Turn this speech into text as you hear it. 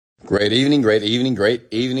Great evening, great evening, great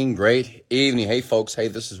evening, great evening. Hey, folks. Hey,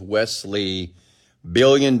 this is Wesley, $1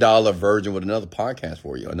 billion virgin with another podcast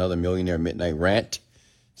for you, another Millionaire Midnight Rant.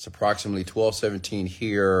 It's approximately 12:17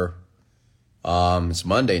 here. It's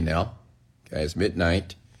Monday now. Okay, it's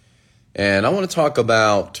midnight. And I want to talk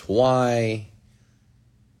about why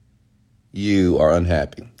you are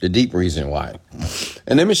unhappy, the deep reason why.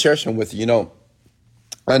 And let me share some with you.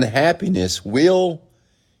 Unhappiness will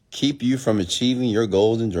keep you from achieving your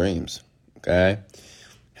goals and dreams. Okay.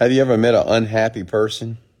 Have you ever met an unhappy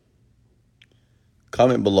person?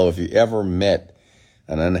 Comment below if you ever met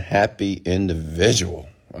an unhappy individual.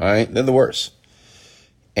 All right. They're the worst.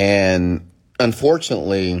 And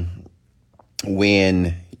unfortunately,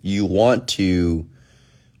 when you want to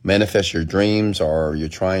manifest your dreams or you're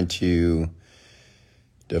trying to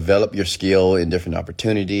develop your skill in different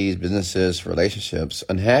opportunities, businesses, relationships,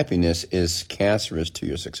 unhappiness is cancerous to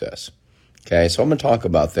your success. Okay, so I'm going to talk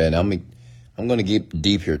about that. I'm going to get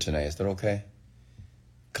deep here tonight. Is that okay?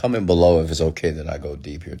 Comment below if it's okay that I go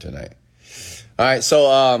deep here tonight. All right, so,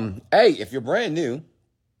 hey, if you're brand new,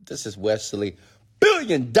 this is Wesley,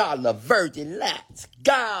 $1 billion virgin. Let's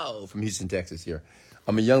go. From Houston, Texas here.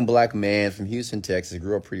 I'm a young black man from Houston, Texas.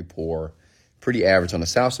 Grew up pretty poor, pretty average on the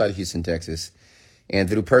south side of Houston, Texas. And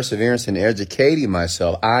through perseverance and educating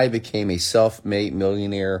myself, I became a self-made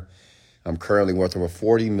millionaire. I'm currently worth over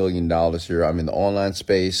 $40 million here. I'm in the online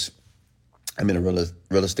space. I'm in the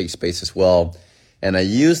real estate space as well. And I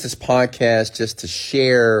use this podcast just to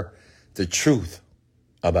share the truth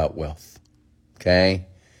about wealth. Okay?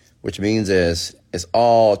 Which means it's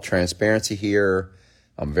all transparency here.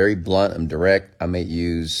 I'm very blunt. I'm direct. I may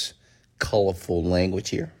use colorful language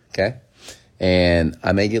here. Okay? And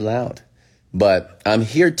I may get loud. But I'm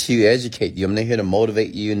here to educate you. I'm not here to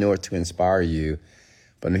motivate you nor to inspire you.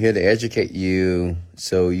 But I'm here to educate you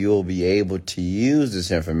so you'll be able to use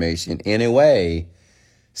this information in a way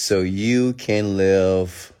so you can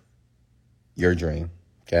live your dream.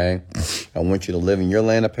 Okay? I want you to live in your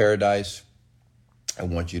land of paradise. I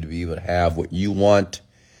want you to be able to have what you want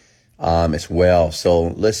as well. So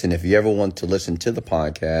listen, if you ever want to listen to the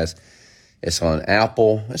podcast, it's on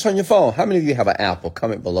Apple. It's on your phone. How many of you have an Apple?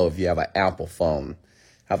 Comment below if you have an Apple phone.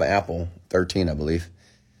 I have an Apple 13, I believe.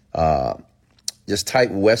 Just type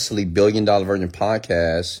Wesley $1 Billion Virgin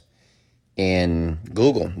Podcast in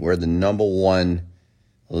Google. We're the #1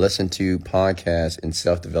 listened to podcast in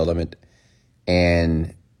self-development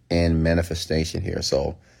and manifestation here.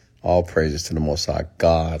 So all praises to the Most High.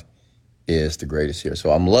 God is the greatest here. So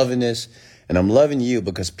I'm loving this, and I'm loving you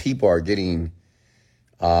because people are getting...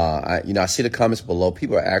 I see the comments below.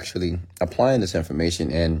 People are actually applying this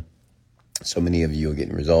information, and so many of you are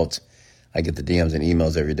getting results. I get the DMs and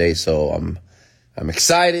emails every day, so I'm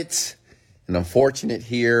excited and I'm fortunate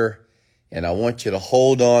here, and I want you to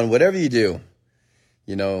hold on. Whatever you do,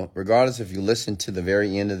 regardless if you listen to the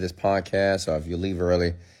very end of this podcast or if you leave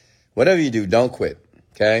early, whatever you do, don't quit.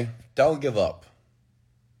 Okay, don't give up.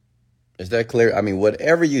 Is that clear? I mean,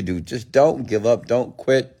 whatever you do, just don't give up. Don't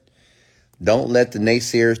quit. Don't let the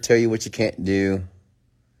naysayers tell you what you can't do.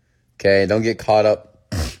 Okay, don't get caught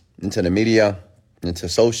up into the media, into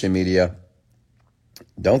social media.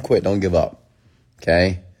 Don't quit, don't give up.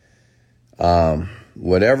 Okay?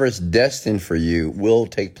 Whatever is destined for you will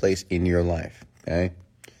take place in your life. Okay?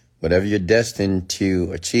 Whatever you're destined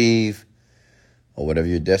to achieve or whatever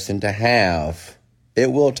you're destined to have,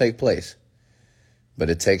 it will take place. But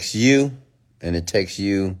it takes you, and it takes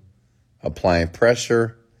you applying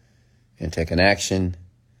pressure and taking action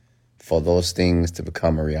for those things to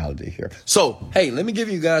become a reality here. So, hey, let me give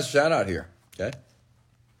you guys a shout out here, okay?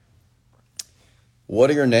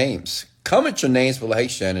 What are your names? Comment your names below. Hey,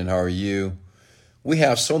 Shannon, how are you? We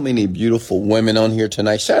have so many beautiful women on here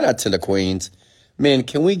tonight. Shout out to the queens. Man,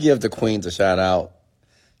 can we give the queens a shout out?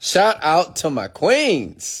 Shout out to my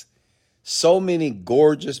queens. So many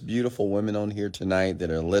gorgeous, beautiful women on here tonight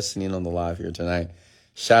that are listening on the live here tonight.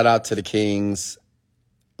 Shout out to the kings.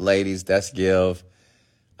 Ladies, let's give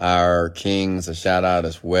our kings a shout out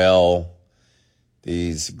as well.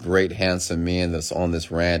 These great, handsome men that's on this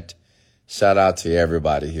rant. Shout out to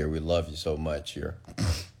everybody here. We love you so much here.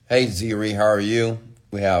 Hey, Ziri, how are you?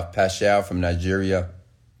 We have Pashal from Nigeria.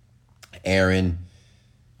 Aaron.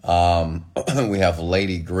 We have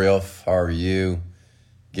Lady Griff. How are you?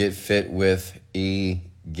 Get Fit with E.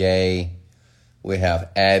 Gay. We have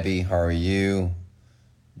Abby. How are you?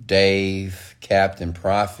 Dave, Captain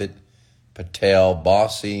Prophet, Patel,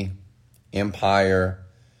 Bossy, Empire,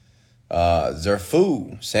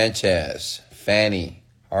 Zerfu, Sanchez, Fanny,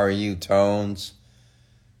 how are you, Tones,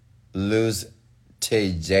 Luz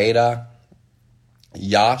Tejada,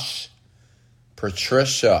 Yash,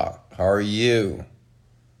 Patricia, how are you?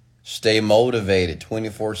 Stay motivated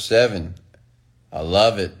 24/7. I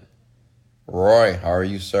love it. Roy, how are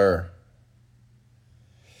you, sir?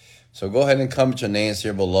 So go ahead and comment your names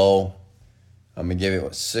here below. I'm going to give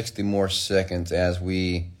it 60 more seconds as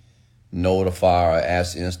we notify, or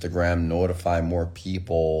ask Instagram, notify more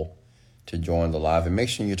people to join the live. And make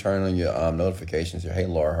sure you turn on your notifications here. Hey,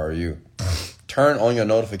 Laura, how are you? Turn on your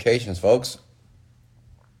notifications, folks.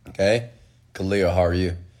 Okay? Khalil, how are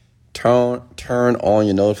you? Turn on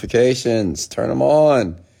your notifications. Turn them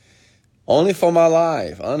on. Only for my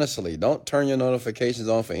live, honestly. Don't turn your notifications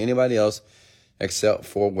on for anybody else except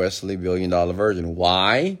for Wesley $1 Billion Virgin.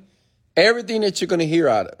 Why? Everything that you're going to hear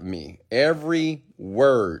out of me, every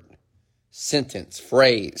word, sentence,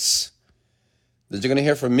 phrase that you're going to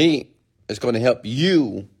hear from me is going to help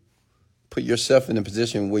you put yourself in a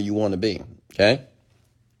position where you want to be. Okay?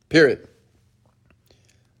 Period.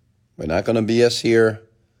 We're not going to BS here.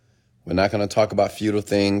 We're not going to talk about futile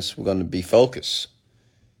things. We're going to be focused,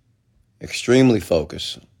 extremely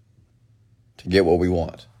focused to get what we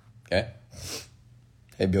want. Okay?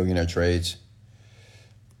 Hey, Billionaire Trades.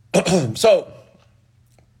 So,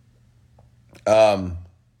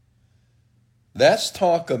 let's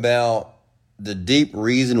talk about the deep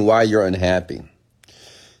reason why you're unhappy.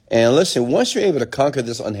 And listen, once you're able to conquer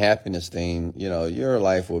this unhappiness thing, your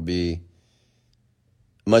life will be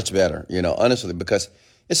much better, honestly, because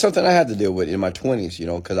it's something I had to deal with in my 20s,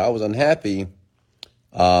 because I was unhappy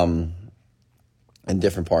in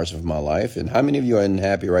different parts of my life. And how many of you are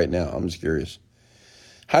unhappy right now? I'm just curious.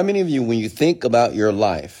 How many of you, when you think about your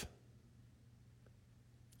life,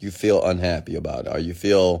 you feel unhappy about it? Or you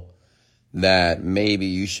feel that maybe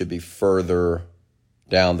you should be further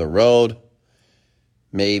down the road?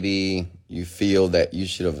 Maybe you feel that you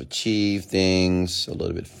should have achieved things a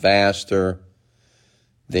little bit faster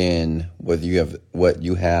than what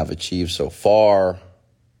you have achieved so far.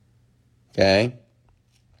 Okay?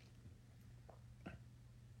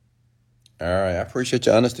 All right, I appreciate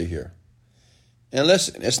your honesty here. And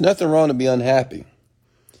listen, it's nothing wrong to be unhappy.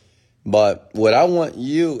 But what I want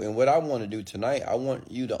you and what I want to do tonight, I want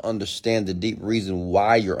you to understand the deep reason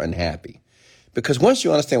why you're unhappy. Because once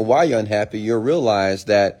you understand why you're unhappy, you'll realize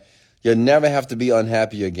that you'll never have to be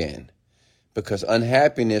unhappy again. Because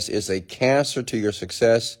unhappiness is a cancer to your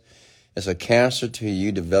success. It's a cancer to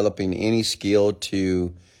you developing any skill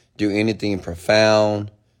to do anything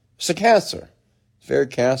profound. It's a cancer. It's very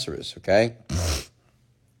cancerous, okay?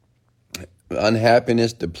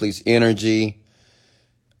 Unhappiness depletes energy.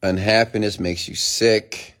 Unhappiness makes you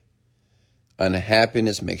sick.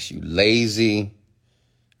 Unhappiness makes you lazy,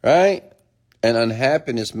 right? And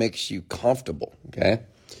unhappiness makes you comfortable, okay?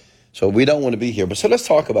 So we don't want to be here. But so let's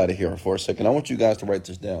talk about it here for a second. I want you guys to write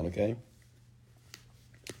this down, okay?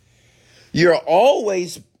 You're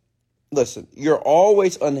always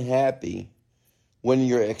unhappy when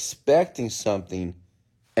you're expecting something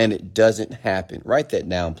and it doesn't happen. Write that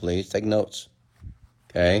down, please. Take notes,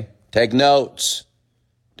 okay? Take notes.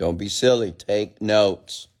 Don't be silly. Take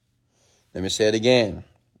notes. Let me say it again.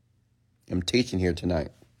 I'm teaching here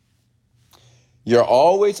tonight. You're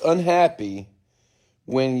always unhappy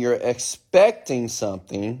when you're expecting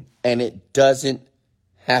something and it doesn't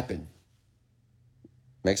happen.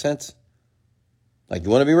 Make sense? Like you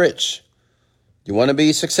want to be rich. You want to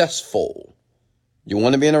be successful. You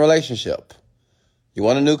want to be in a relationship. You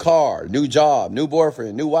want a new car, new job, new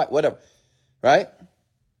boyfriend, new wife, whatever. Right?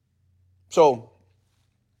 So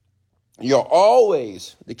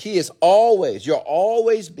the key is you'll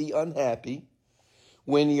always be unhappy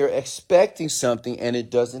when you're expecting something and it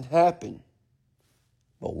doesn't happen.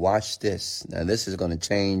 But watch this. Now, this is going to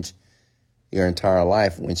change your entire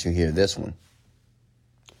life once you hear this one.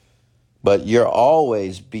 But you'll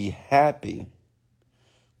always be happy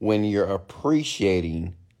when you're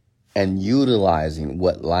appreciating and utilizing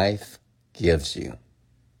what life gives you.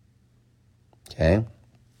 Okay?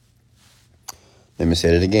 Let me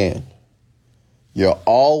say it again. You'll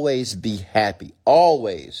always be happy.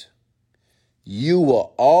 Always. You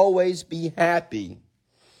will always be happy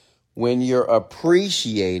when you're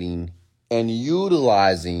appreciating and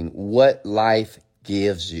utilizing what life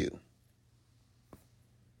gives you.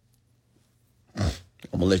 I'm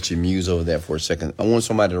going to let you muse over that for a second. I want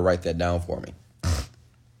somebody to write that down for me.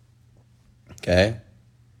 Okay?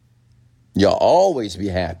 You'll always be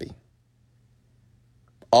happy.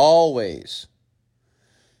 Always.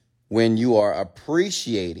 When you are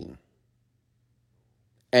appreciating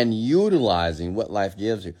and utilizing what life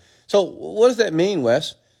gives you. So what does that mean,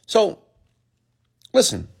 Wes? So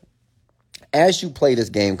listen, as you play this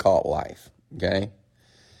game called life, okay,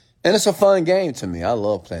 And it's a fun game to me. I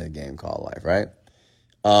love playing a game called life, right?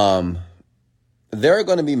 There are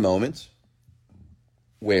going to be moments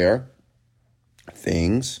where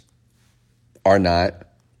things are not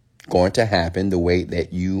going to happen the way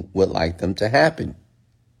that you would like them to happen.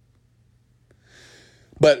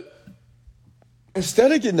 But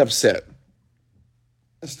instead of getting upset,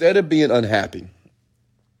 instead of being unhappy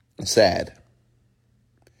and sad,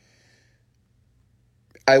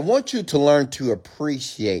 I want you to learn to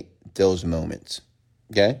appreciate those moments,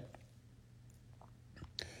 okay?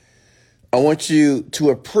 I want you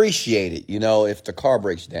to appreciate it, if the car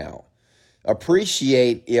breaks down.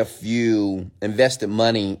 Appreciate if you invested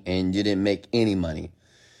money and you didn't make any money.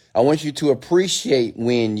 I want you to appreciate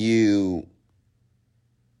when you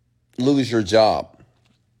lose your job.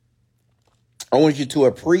 I want you to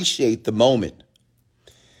appreciate the moment.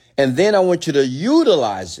 And then I want you to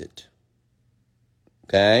utilize it.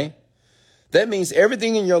 Okay? That means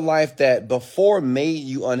everything in your life that before made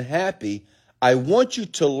you unhappy, I want you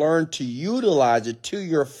to learn to utilize it to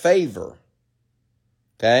your favor.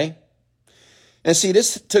 Okay? And see,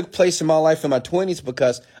 this took place in my life in my 20s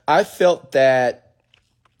because I felt that,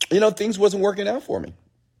 things wasn't working out for me.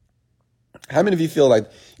 How many of you feel like,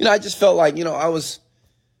 I just felt like,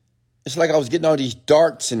 it's like I was getting all these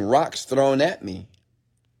darts and rocks thrown at me.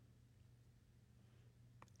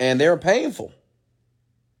 And they were painful.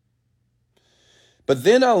 But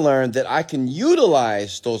then I learned that I can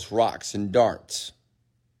utilize those rocks and darts.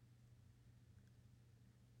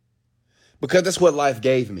 Because that's what life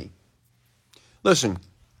gave me. Listen,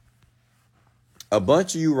 a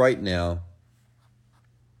bunch of you right now,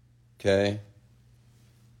 okay?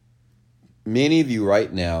 Many of you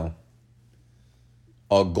right now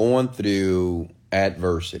are going through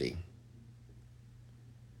adversity.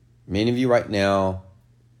 Many of you right now,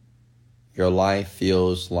 your life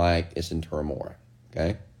feels like it's in turmoil,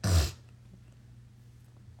 okay?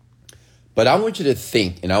 But I want you to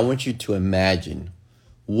think and I want you to imagine,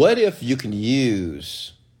 what if you can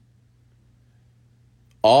use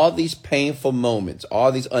all these painful moments,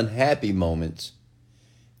 all these unhappy moments,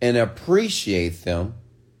 and appreciate them,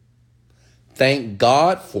 thank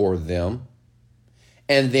God for them,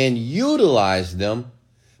 and then utilize them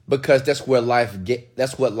because that's what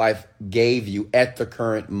life gave you at the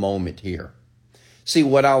current moment here. See,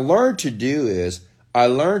 what I learned to do is I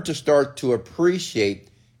learned to start to appreciate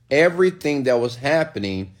everything that was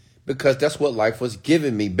happening because that's what life was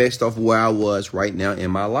giving me based off where I was right now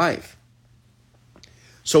in my life.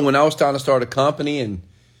 So when I was trying to start a company and,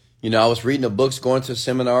 I was reading the books, going to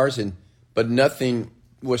seminars, but nothing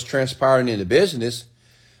was transpiring in the business,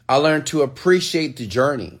 I learned to appreciate the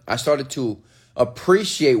journey. I started to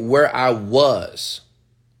appreciate where I was.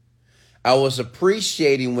 I was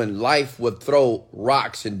appreciating when life would throw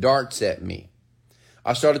rocks and darts at me.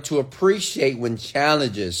 I started to appreciate when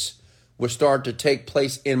challenges would start to take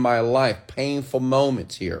place in my life, painful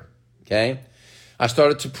moments here, okay? I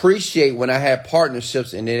started to appreciate when I had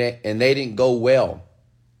partnerships and they didn't go well.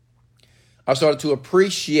 I started to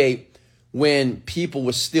appreciate when people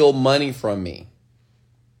would steal money from me.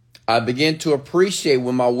 I began to appreciate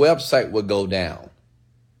when my website would go down.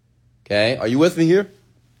 Okay, are you with me here?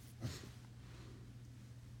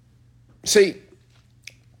 See,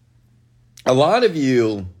 a lot of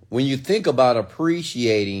you, when you think about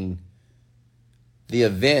appreciating the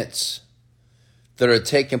events that are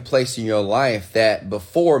taking place in your life that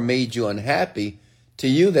before made you unhappy, to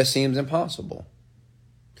you that seems impossible.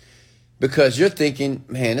 Because you're thinking,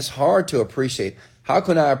 man, it's hard to appreciate. How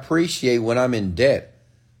can I appreciate when I'm in debt?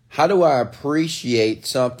 How do I appreciate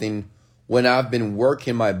something when I've been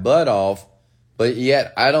working my butt off, but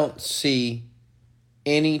yet I don't see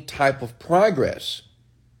any type of progress?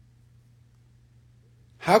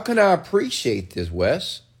 How can I appreciate this,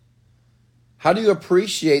 Wes? How do you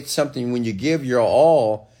appreciate something when you give your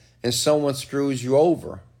all and someone screws you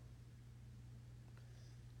over?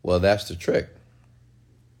 Well, that's the trick.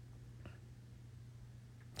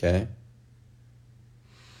 Okay?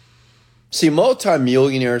 See,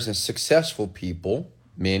 multimillionaires and successful people,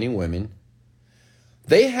 men and women,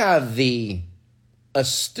 they have the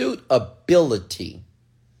astute ability,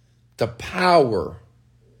 the power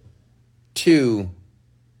to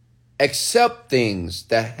accept things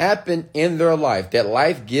that happen in their life, that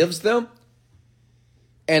life gives them,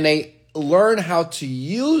 and they learn how to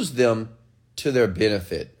use them to their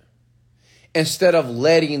benefit instead of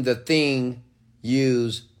letting the thing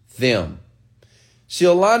use them. See,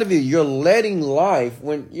 a lot of you, you're letting life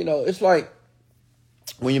when, it's like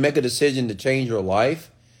when you make a decision to change your life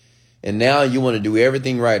and now you want to do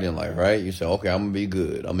everything right in life, right? You say, okay, I'm going to be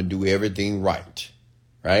good. I'm going to do everything right,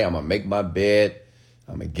 right? I'm going to make my bed.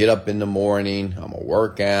 I'm going to get up in the morning. I'm going to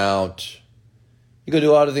work out. You're going to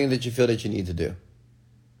do all the things that you feel that you need to do.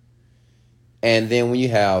 And then when you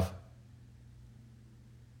have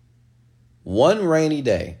one rainy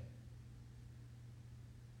day,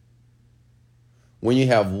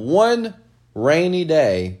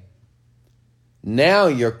 now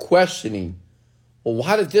you're questioning, well,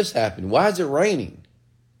 why did this happen? Why is it raining?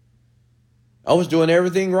 I was doing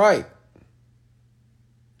everything right.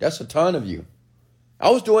 That's a ton of you.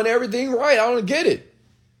 I was doing everything right. I don't get it.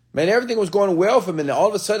 Man, everything was going well for me. And all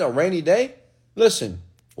of a sudden, a rainy day? Listen,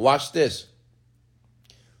 watch this.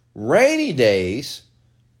 Rainy days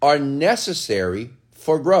are necessary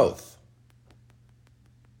for growth.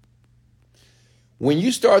 When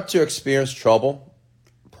you start to experience trouble,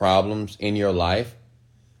 problems in your life,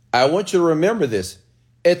 I want you to remember this.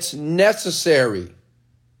 It's necessary.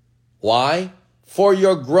 Why? For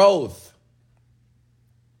your growth.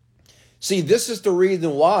 See, this is the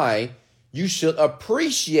reason why you should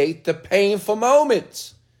appreciate the painful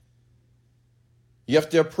moments. You have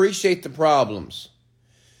to appreciate the problems.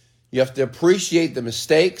 You have to appreciate the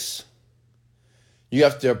mistakes. You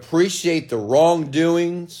have to appreciate the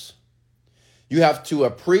wrongdoings. You have to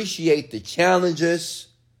appreciate the challenges,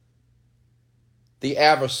 the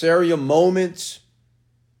adversarial moments.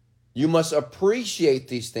 You must appreciate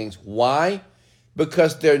these things. Why?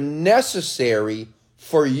 Because they're necessary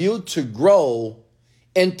for you to grow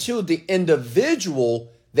into the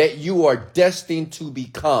individual that you are destined to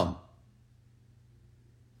become.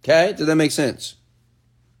 Okay? Does that make sense?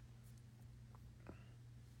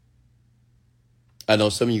 I know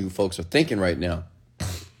some of you folks are thinking right now.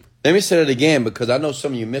 Let me say it again because I know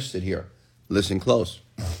some of you missed it here. Listen close.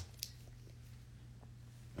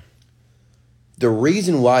 The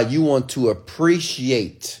reason why you want to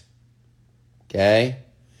appreciate, okay?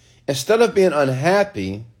 Instead of being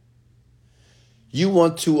unhappy, you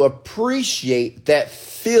want to appreciate that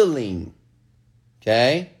feeling,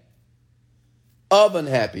 okay, of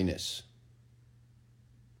unhappiness.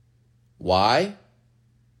 Why?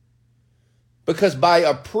 Because by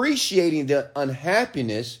appreciating the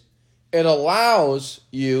unhappiness, it allows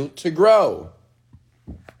you to grow.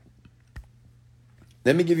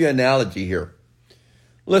 Let me give you an analogy here.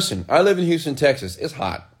 Listen, I live in Houston, Texas. It's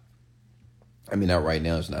hot. I mean, not right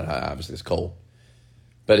now. It's not hot. Obviously, it's cold.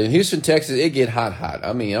 But in Houston, Texas, it get hot.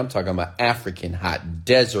 I mean, I'm talking about African hot,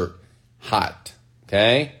 desert hot.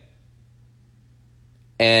 Okay?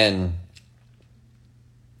 And,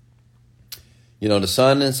 you know, the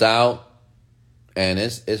sun is out and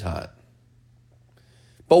it's hot.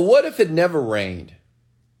 But what if it never rained?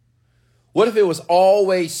 What if it was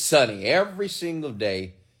always sunny every single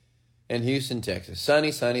day in Houston, Texas?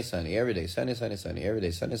 Sunny, sunny, sunny every day. Sunny, sunny, sunny every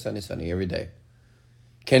day. Sunny, sunny, sunny every day.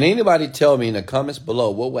 Can anybody tell me in the comments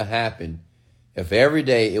below what would happen if every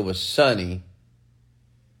day it was sunny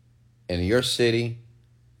in your city,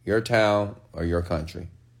 your town, or your country?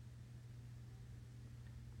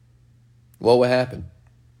 What would happen?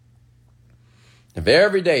 If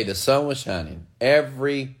every day the sun was shining,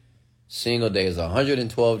 every single day is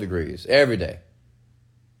 112 degrees, every day.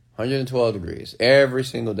 112 degrees, every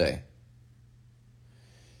single day.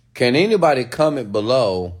 Can anybody comment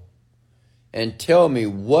below and tell me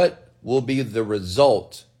what will be the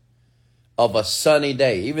result of a sunny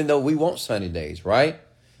day? Even though we want sunny days, right?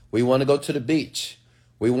 We want to go to the beach.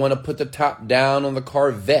 We want to put the top down on the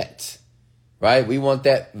Corvette, right? We want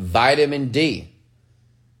that vitamin D.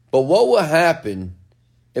 But what will happen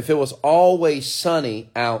if it was always sunny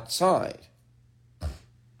outside?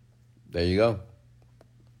 There you go.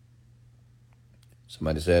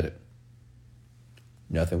 Somebody said it.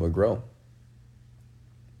 Nothing would grow.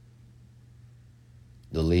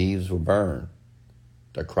 The leaves will burn.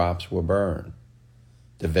 The crops will burn.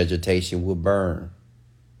 The vegetation will burn.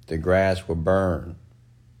 The grass will burn.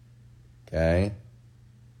 Okay?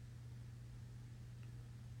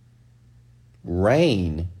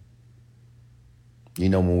 Rain. You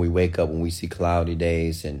know, when we wake up, when we see cloudy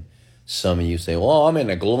days, and some of you say, well, I'm in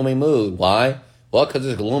a gloomy mood. Why? Well, because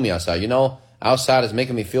it's gloomy outside. You know, outside is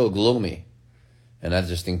making me feel gloomy. And I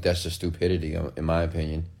just think that's just stupidity, in my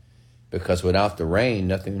opinion. Because without the rain,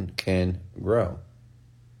 nothing can grow.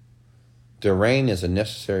 The rain is a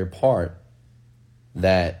necessary part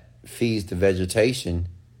that feeds the vegetation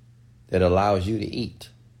that allows you to eat.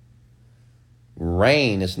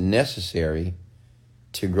 Rain is necessary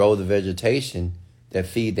to grow the vegetation that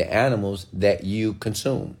feed the animals that you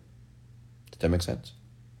consume. Does that make sense?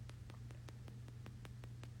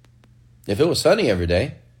 If it was sunny every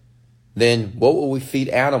day, then what would we feed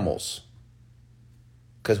animals?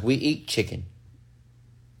 Because we eat chicken.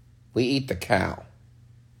 We eat the cow,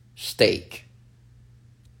 steak,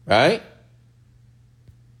 Right?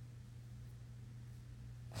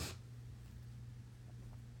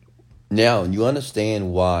 Now, you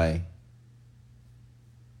understand why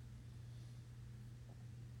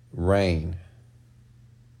rain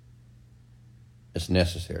is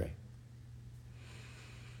necessary.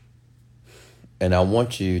 And I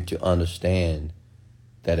want you to understand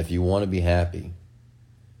that if you want to be happy,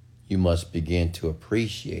 you must begin to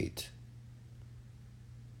appreciate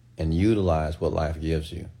and utilize what life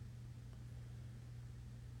gives you.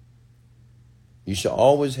 You should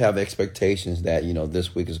always have expectations that,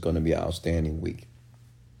 this week is going to be an outstanding week.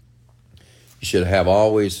 You should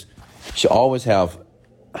always have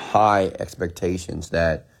high expectations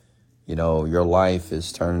that, your life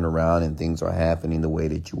is turning around and things are happening the way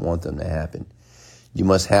that you want them to happen. You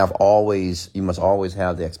must always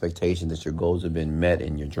have the expectation that your goals have been met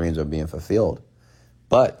and your dreams are being fulfilled.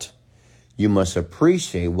 But you must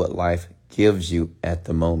appreciate what life gives you at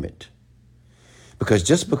the moment. Because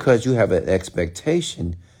just because you have an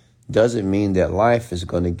expectation doesn't mean that life is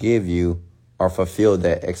going to give you or fulfill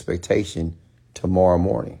that expectation tomorrow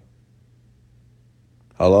morning.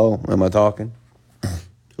 Hello? Am I talking?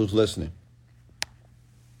 Who's listening?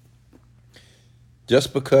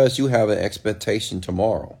 Just because you have an expectation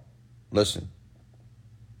tomorrow, listen.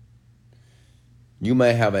 You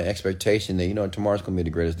may have an expectation that, tomorrow's going to be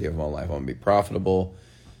the greatest day of my life. I'm going to be profitable.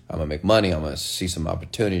 I'm going to make money. I'm going to see some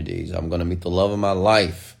opportunities. I'm going to meet the love of my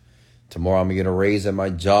life. Tomorrow I'm going to get a raise at my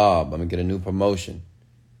job. I'm going to get a new promotion.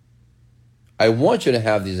 I want you to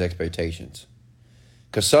have these expectations.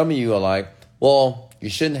 Because some of you are like, well, you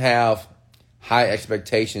shouldn't have high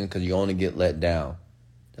expectations because you only get let down.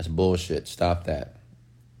 That's bullshit. Stop that.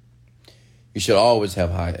 You should always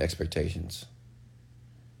have high expectations.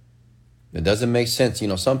 It doesn't make sense.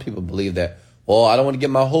 Some people believe that, well, I don't want to get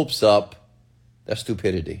my hopes up. That's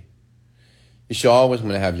stupidity. You should always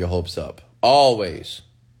want to have your hopes up. Always.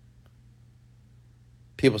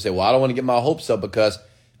 People say, well, I don't want to get my hopes up because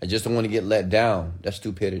I just don't want to get let down. That's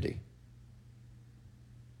stupidity.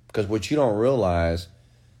 Because what you don't realize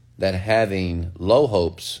that having low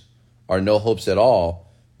hopes or no hopes at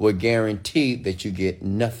all will guarantee that you get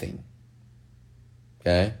nothing.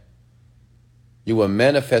 Okay? You will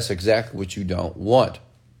manifest exactly what you don't want.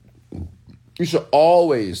 You should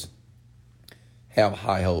always have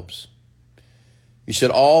high hopes. You should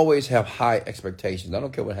always have high expectations. I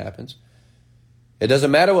don't care what happens. It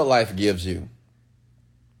doesn't matter what life gives you.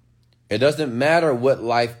 It doesn't matter what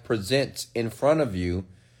life presents in front of you.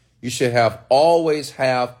 You should always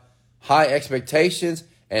have high expectations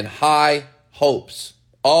and high hopes.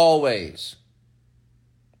 Always.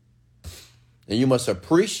 And you must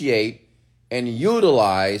appreciate and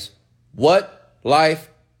utilize what life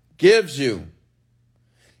gives you.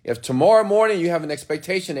 If tomorrow morning you have an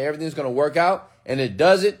expectation that everything's going to work out and it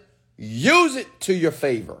doesn't, use it to your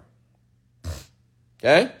favor.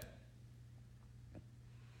 Okay?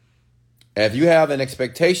 If you have an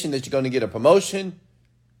expectation that you're going to get a promotion,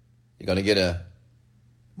 you're going to get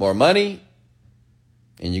more money,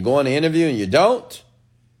 and you go on an interview and you don't,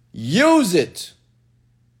 use it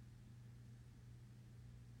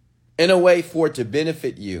in a way for it to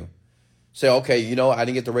benefit you. Say, okay, I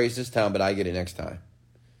didn't get the raise this time, but I get it next time.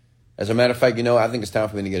 As a matter of fact, I think it's time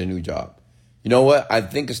for me to get a new job. You know what? I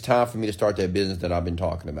think it's time for me to start that business that I've been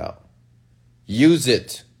talking about. Use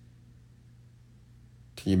it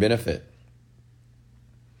to your benefit.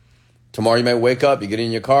 Tomorrow you might wake up, you get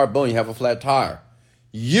in your car, boom, you have a flat tire.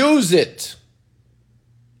 Use it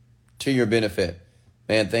to your benefit.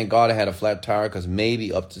 Man, thank God I had a flat tire because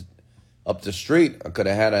maybe up the street I could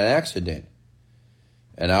have had an accident.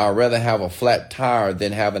 And I'd rather have a flat tire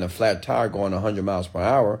than having a flat tire going 100 miles per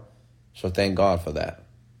hour. So thank God for that.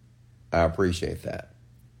 I appreciate that.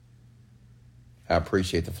 I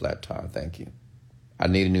appreciate the flat tire. Thank you. I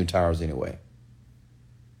needed new tires anyway.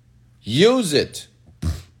 Use it.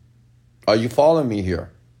 Are you following me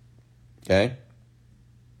here? Okay.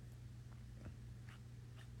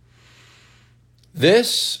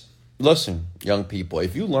 Listen, young people,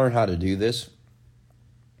 if you learn how to do this,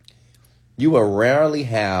 you will rarely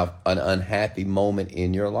have an unhappy moment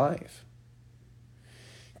in your life.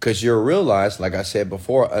 Because you'll realize, like I said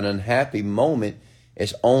before, an unhappy moment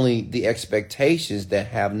is only the expectations that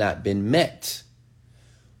have not been met.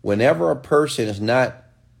 Whenever a person is not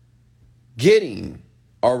getting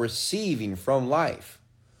or receiving from life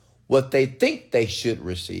what they think they should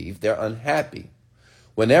receive, they're unhappy.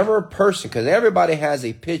 Whenever a person, because everybody has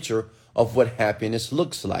a picture of what happiness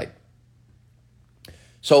looks like.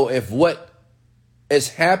 So if what is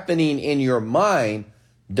happening in your mind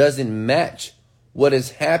doesn't match what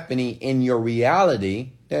is happening in your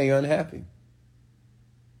reality, then you're unhappy.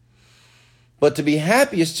 But to be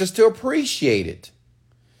happy is just to appreciate it.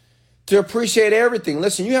 To appreciate everything.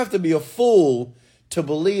 Listen, you have to be a fool to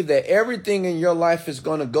believe that everything in your life is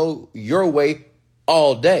going to go your way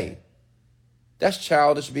all day. That's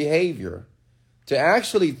childish behavior. To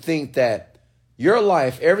actually think that your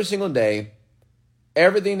life every single day,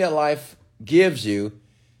 everything that life gives you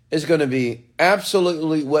is going to be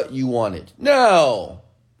absolutely what you wanted. No.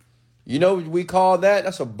 You know what we call that?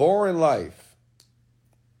 That's a boring life.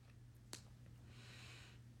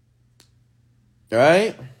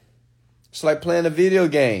 Right? It's like playing a video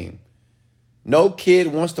game. No kid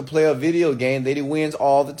wants to play a video game that he wins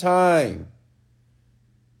all the time.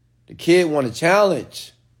 The kid wants a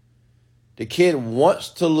challenge. The kid wants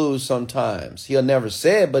to lose sometimes. He'll never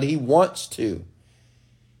say it, but he wants to.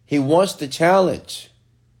 He wants the challenge.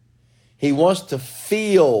 He wants to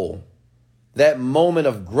feel that moment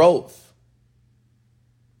of growth.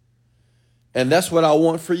 And that's what I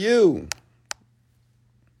want for you.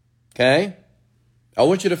 Okay? I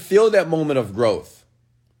want you to feel that moment of growth.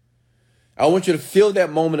 I want you to feel that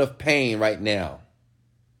moment of pain right now.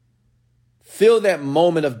 Feel that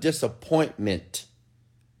moment of disappointment.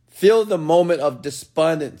 Feel the moment of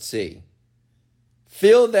despondency.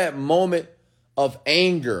 Feel that moment of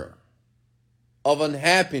anger, of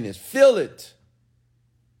unhappiness. Feel it.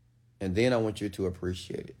 And then I want you to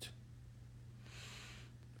appreciate it.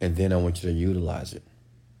 And then I want you to utilize it.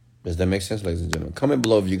 Does that make sense, ladies and gentlemen? Comment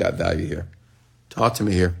below if you got value here. Talk to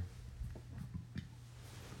me here.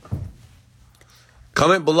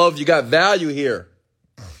 Comment below if you got value here.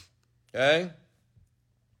 Okay?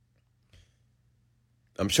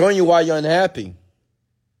 I'm showing you why you're unhappy.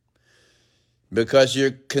 Because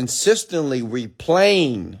you're consistently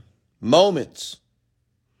replaying moments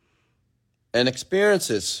and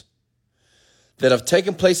experiences that have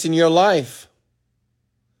taken place in your life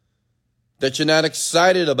that you're not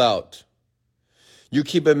excited about. You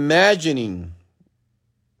keep imagining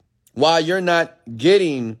why you're not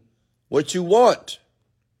getting what you want.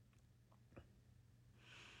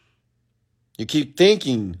 You keep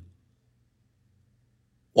thinking,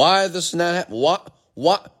 why is this not happening?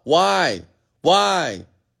 Why?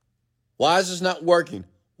 Why is this not working?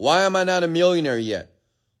 Why am I not a millionaire yet?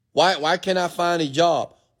 Why can't I find a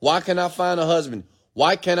job? Why can't I find a husband?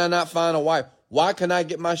 Why can I not find a wife? Why can I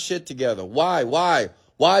get my shit together? Why?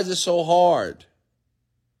 Why is it so hard?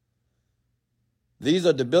 These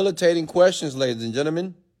are debilitating questions, ladies and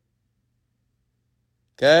gentlemen.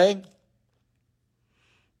 Okay?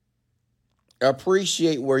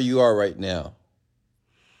 Appreciate where you are right now.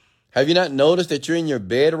 Have you not noticed that you're in your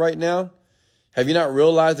bed right now? Have you not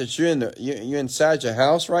realized that you're inside your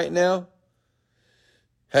house right now?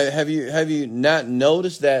 Have you not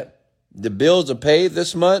noticed that the bills are paid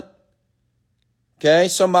this month? Okay,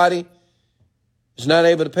 somebody is not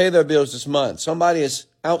able to pay their bills this month. Somebody is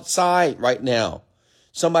outside right now.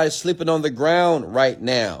 Somebody's sleeping on the ground right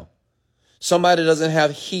now. Somebody doesn't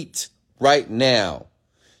have heat right now.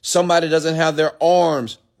 Somebody doesn't have their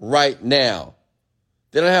arms right now.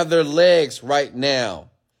 They don't have their legs right now.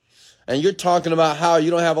 And you're talking about how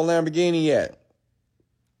you don't have a Lamborghini yet.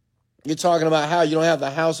 You're talking about how you don't have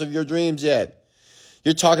the house of your dreams yet.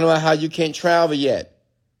 You're talking about how you can't travel yet.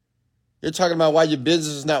 You're talking about why your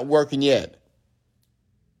business is not working yet.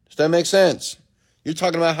 Does that make sense? You're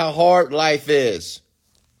talking about how hard life is.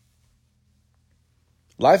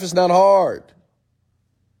 Life is not hard.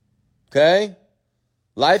 Okay?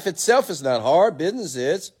 Life itself is not hard. Business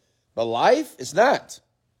is. But life is not.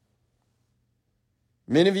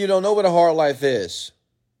 Many of you don't know what a hard life is.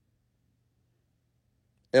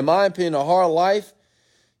 In my opinion, a hard life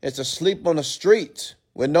is to sleep on the street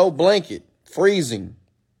with no blanket, freezing.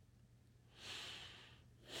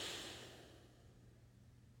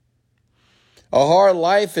 A hard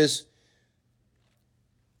life is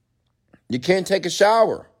you can't take a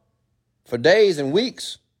shower for days and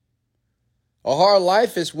weeks. A hard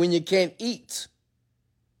life is when you can't eat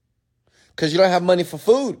because you don't have money for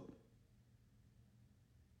food.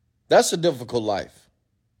 That's a difficult life.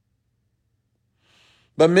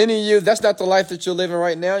 But many of you, that's not the life that you're living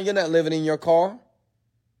right now. You're not living in your car.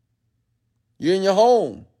 You're in your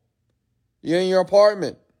home. You're in your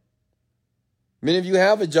apartment. Many of you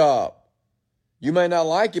have a job. You may not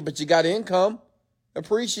like it, but you got income.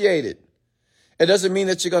 Appreciate it. It doesn't mean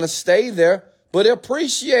that you're going to stay there, but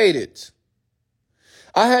appreciate it.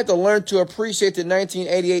 I had to learn to appreciate the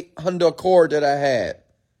 1988 Honda Accord that I had.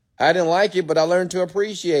 I didn't like it, but I learned to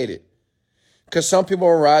appreciate it because some people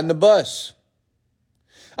were riding the bus.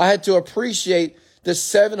 I had to appreciate the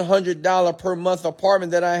 $700 per month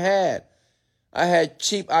apartment that I had. I had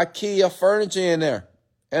cheap IKEA furniture in there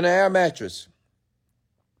and an air mattress.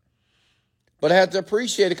 But I had to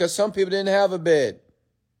appreciate it because some people didn't have a bed.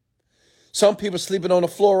 Some people sleeping on the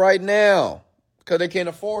floor right now because they can't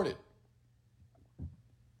afford it.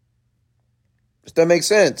 Does that make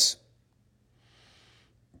sense?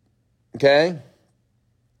 Okay?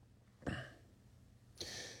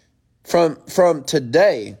 From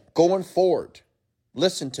today going forward,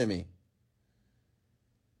 listen to me.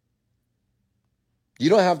 You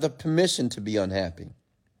don't have the permission to be unhappy.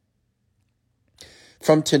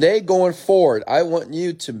 From today going forward, I want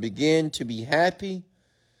you to begin to be happy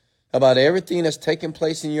about everything that's taking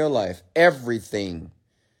place in your life. Everything.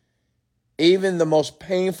 Even the most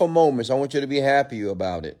painful moments, I want you to be happy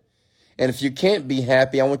about it. And if you can't be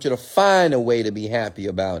happy, I want you to find a way to be happy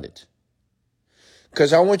about it.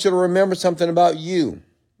 Because I want you to remember something about you.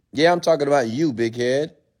 Yeah, I'm talking about you, big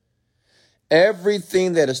head.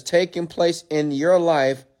 Everything that is taking place in your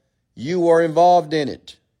life, you were involved in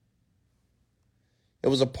it. It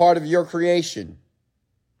was a part of your creation.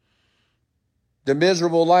 The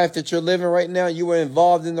miserable life that you're living right now, you were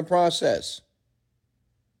involved in the process.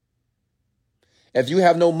 If you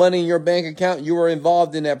have no money in your bank account, you were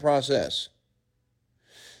involved in that process.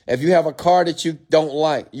 If you have a car that you don't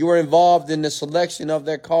like, you were involved in the selection of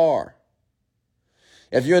that car.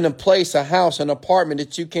 If you're in a place, a house, an apartment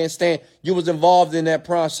that you can't stand, you was involved in that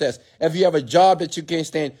process. If you have a job that you can't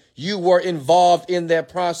stand, you were involved in that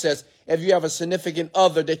process. If you have a significant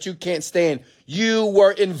other that you can't stand, you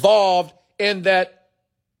were involved in that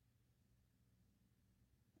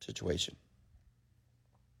situation.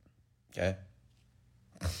 Okay?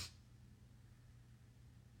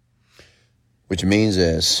 Which means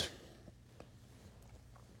is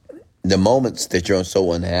the moments that you're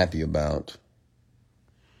so unhappy about,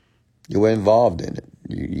 you were involved in it.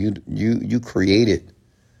 You created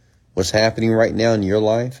what's happening right now in your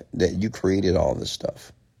life, that you created all this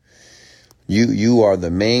stuff. You are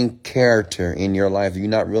the main character in your life. Do you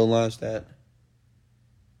not realize that?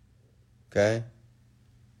 Okay?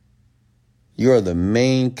 You are the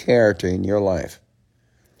main character in your life.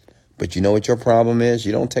 But you know what your problem is?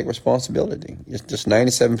 You don't take responsibility. It's just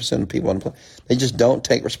 97% of people on the planet, they just don't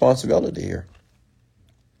take responsibility here.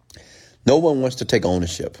 No one wants to take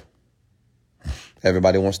ownership.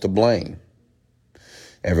 Everybody wants to blame.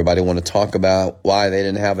 Everybody want to talk about why they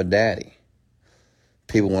didn't have a daddy.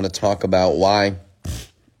 People want to talk about why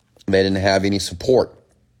they didn't have any support.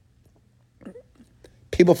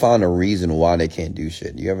 People find a reason why they can't do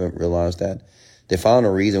shit. You ever realize that? They found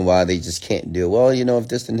a reason why they just can't do it. Well, if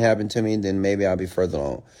this didn't happen to me, then maybe I'll be further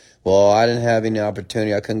on. Well, I didn't have any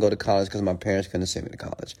opportunity. I couldn't go to college because my parents couldn't send me to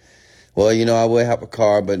college. Well, I would have a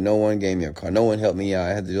car, but no one gave me a car. No one helped me out.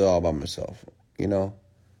 I had to do it all by myself, And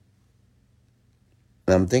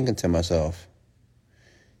I'm thinking to myself,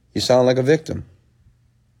 you sound like a victim.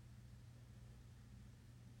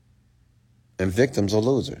 And victims are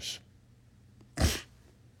losers.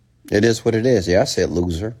 It is what it is. Yeah, I said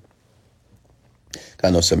loser. I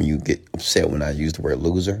know some of you get upset when I use the word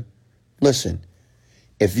loser. Listen,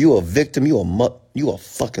 if you a victim, you a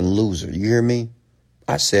fucking loser. You hear me?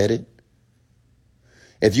 I said it.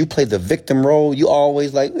 If you play the victim role, you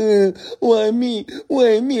always like, why me?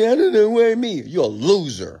 Why me? I don't know, why me? You're a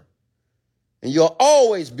loser. And you'll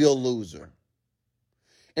always be a loser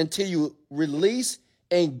until you release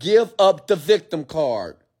and give up the victim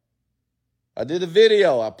card. I did a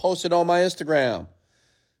video. I posted on my Instagram.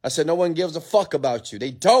 I said, no one gives a fuck about you. They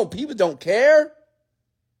don't. People don't care.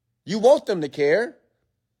 You want them to care.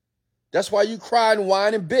 That's why you cry and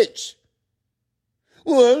whine and bitch.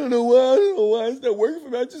 Well, I don't know why it's not working for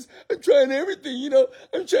me. I'm trying everything,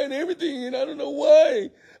 I'm trying everything and I don't know why.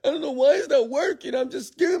 I don't know why it's not working. I'm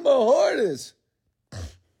just giving my hardest.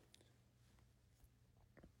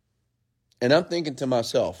 And I'm thinking to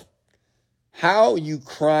myself, how are you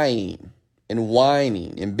crying and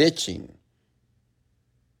whining and bitching?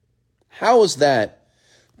 How is that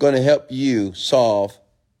going to help you solve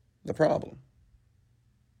the problem?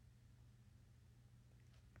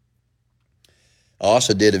 I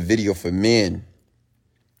also did a video for men,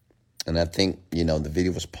 and I think, the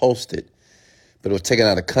video was posted, but it was taken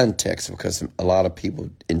out of context because a lot of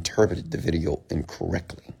people interpreted the video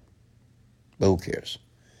incorrectly. But who cares?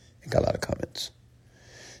 It got a lot of comments.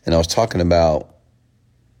 And I was talking about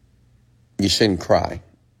you shouldn't cry.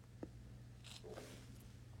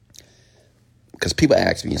 Because people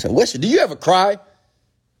ask me and say, Wesley, do you ever cry?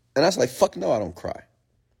 And I was like, fuck no, I don't cry.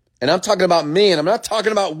 And I'm talking about men. I'm not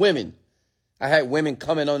talking about women. I had women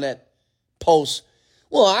comment on that post.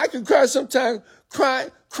 Well, I can cry sometimes.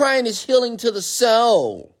 Crying is healing to the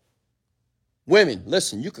soul. Women,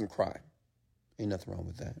 listen, you can cry. Ain't nothing wrong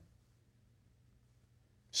with that.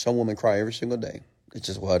 Some women cry every single day. It's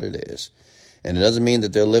just what it is. And it doesn't mean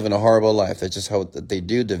that they're living a horrible life. That's just how they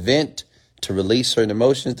do to vent, to release certain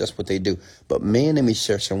emotions. That's what they do. But man, let me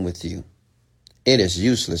share something with you. It is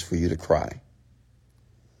useless for you to cry.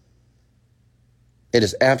 It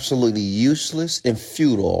is absolutely useless and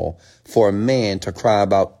futile for a man to cry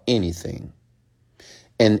about anything.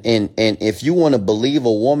 And if you want to believe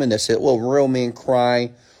a woman that said, well, real men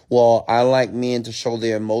cry, well, I like men to show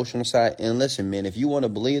their emotional side. And listen, man, if you want to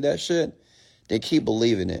believe that shit, then keep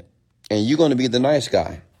believing it. And you're going to be the nice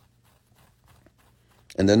guy.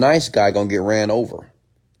 And the nice guy going to get ran over.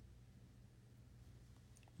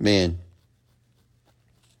 Man.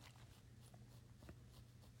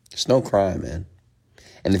 It's no crime, man.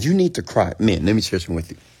 And if you need to cry, man, let me share something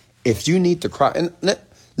with you. If you need to cry, and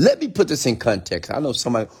let me put this in context. I know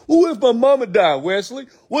somebody, what if my mama died, Wesley?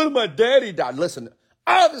 What if my daddy died? Listen,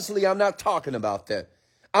 obviously I'm not talking about that.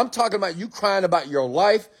 I'm talking about you crying about your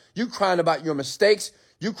life. You crying about your mistakes.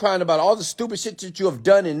 You crying about all the stupid shit that you have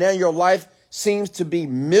done, and now your life seems to be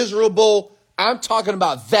miserable. I'm talking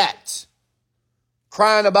about that.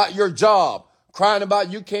 Crying about your job. Crying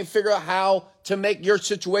about you can't figure out how to make your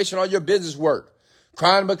situation or your business work.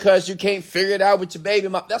 Crying because you can't figure it out with your baby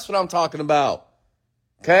mom. That's what I'm talking about.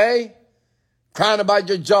 Okay? Crying about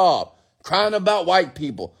your job. Crying about white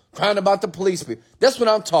people. Crying about the police people. That's what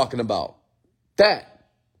I'm talking about. That.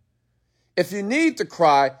 If you need to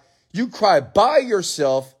cry, you cry by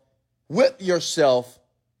yourself, with yourself,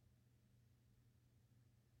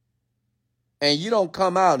 and you don't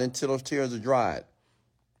come out until those tears are dried.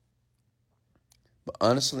 But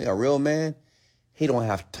honestly, a real man, he don't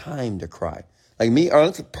have time to cry. Like me,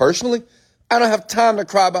 honestly, personally, I don't have time to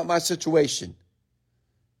cry about my situation.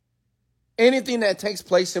 Anything that takes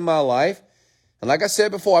place in my life, and like I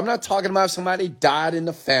said before, I'm not talking about if somebody died in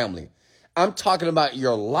the family. I'm talking about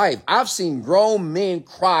your life. I've seen grown men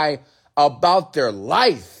cry about their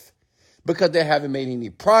life because they haven't made any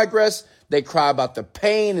progress. They cry about the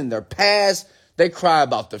pain in their past. They cry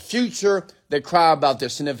about the future. They cry about their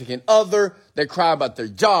significant other. They cry about their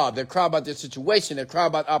job. They cry about their situation. They cry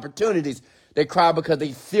about opportunities. They cry because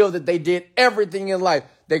they feel that they did everything in life.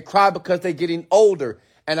 They cry because they're getting older.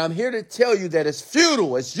 And I'm here to tell you that it's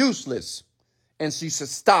futile. It's useless. And so you should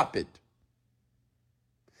stop it.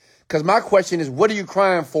 Because my question is, what are you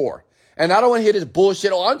crying for? And I don't want to hear this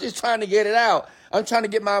bullshit. Oh, I'm just trying to get it out. I'm trying to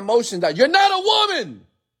get my emotions out. You're not a woman.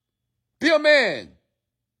 Be a man.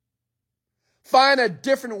 Find a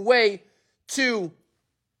different way to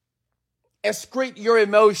excrete your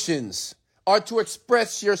emotions or to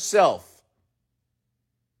express yourself.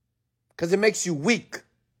 Because it makes you weak.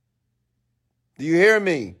 Do you hear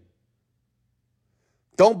me?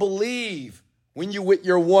 Don't believe when you with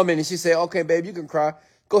your woman and she say, okay, babe, you can cry.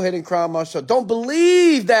 Go ahead and cry on my show. Don't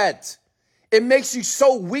believe that. It makes you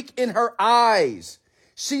so weak in her eyes.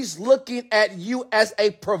 She's looking at you as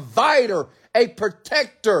a provider, a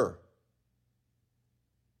protector.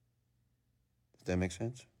 Does that make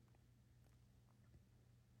sense?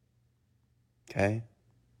 Okay.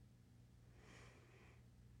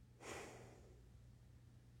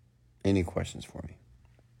 Any questions for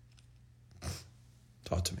me?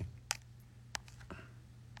 Talk to me.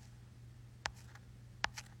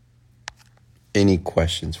 Any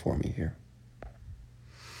questions for me here?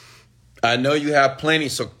 I know you have plenty,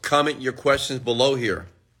 so comment your questions below here.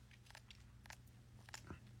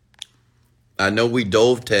 I know we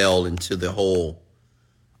dovetailed into the whole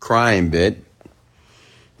crying bit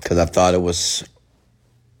because I thought it was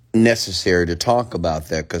necessary to talk about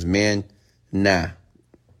that because, man, nah.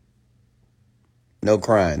 No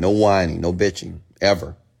crying, no whining, no bitching,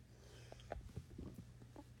 ever.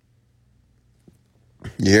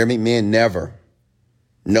 You hear me? Men, never.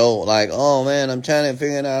 No, like, oh, man, I'm trying to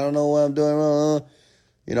figure it out. I don't know what I'm doing.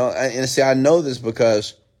 You know, and see, I know this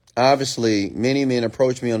because obviously many men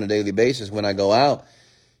approach me on a daily basis when I go out.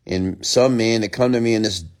 And some men that come to me in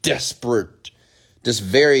this desperate, this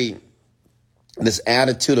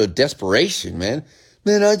attitude of desperation, man.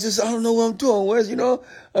 Man, I don't know what I'm doing. Wes, you know,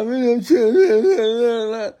 I'm trying.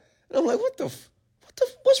 And I'm like,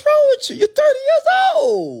 what's wrong with you? You're 30 years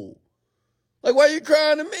old. Like, why are you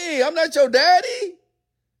crying to me? I'm not your daddy.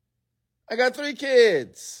 I got 3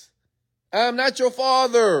 kids. I'm not your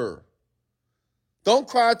father. Don't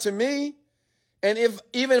cry to me. And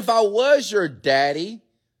even if I was your daddy,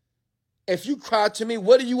 if you cry to me,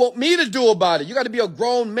 what do you want me to do about it? You got to be a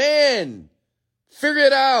grown man. Figure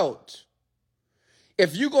it out.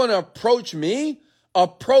 If you're going to approach me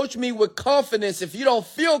with confidence. If you don't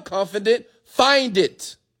feel confident, find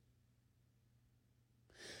it.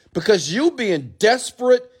 Because you being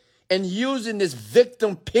desperate and using this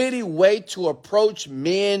victim pity way to approach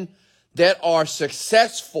men that are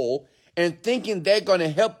successful and thinking they're going to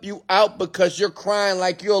help you out because you're crying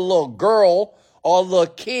like you're a little girl or a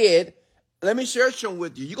little kid, let me share something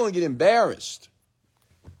with you. You're going to get embarrassed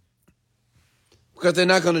because they're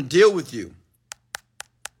not going to deal with you.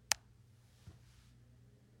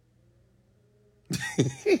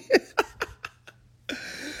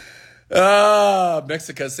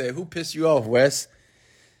 Mexico said, who pissed you off, Wes?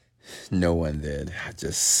 No one did.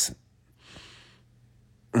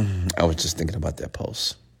 I was just thinking about that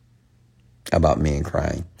post about men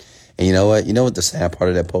crying. And you know what? You know what the sad part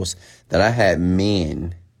of that post? That I had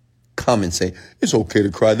men come and say, it's okay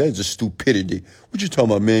to cry. That's just stupidity. What you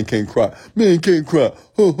talking about? Men can't cry. Men can't cry.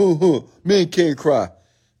 Men can't cry.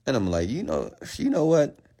 And I'm like, you know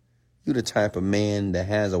what? You the type of man that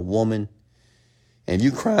has a woman, and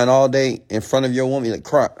you crying all day in front of your woman, you're like,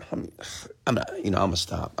 cry. I'm gonna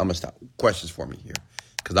stop. Questions for me here,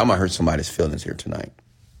 because I'm gonna hurt somebody's feelings here tonight.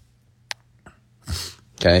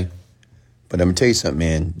 Okay? But I'm gonna tell you something,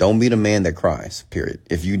 man. Don't be the man that cries, period.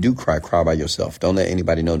 If you do cry, cry by yourself. Don't let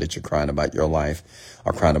anybody know that you're crying about your life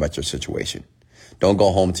or crying about your situation. Don't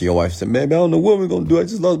go home to your wife and say, baby, I don't know what we're gonna do. I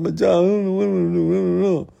just lost my job. I don't know what we're gonna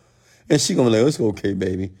do. And she gonna be like, it's okay,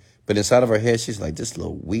 baby. But inside of her head, she's like, this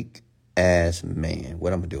little weak ass man.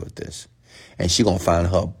 What I'm gonna do with this? And she gonna find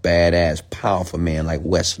her a badass, powerful man like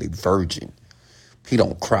Wesley, virgin. He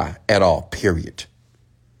don't cry at all, period.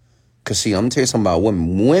 Because, see, I'm going to tell you something about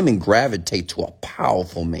women. Women gravitate to a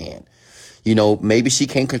powerful man. You know, maybe she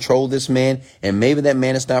can't control this man, and maybe that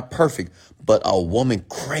man is not perfect, but a woman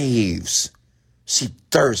craves. She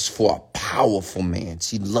thirsts for a powerful man.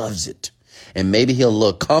 She loves it. And maybe he'll a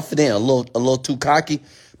little confident, a little too cocky,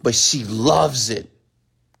 but she loves it.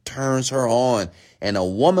 Turns her on. And a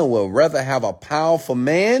woman will rather have a powerful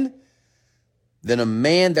man than a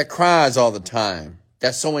man that cries all the time.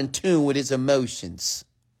 That's so in tune with his emotions.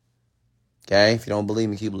 Okay, if you don't believe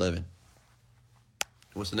me, keep living.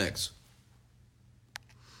 What's the next?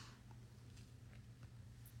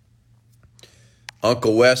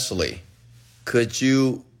 Uncle Wesley, could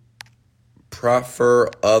you prefer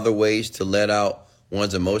other ways to let out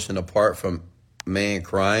one's emotion apart from man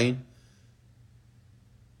crying?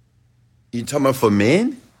 You talking about for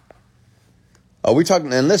men? Are we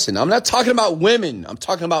talking? And listen, I'm not talking about women. I'm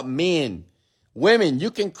talking about men. Women,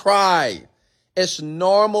 you can cry. It's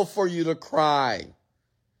normal for you to cry.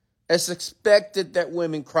 It's expected that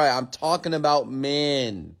women cry. I'm talking about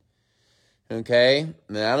men. Okay?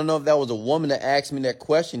 Now, I don't know if that was a woman that asked me that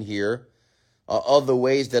question here, or other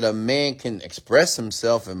ways that a man can express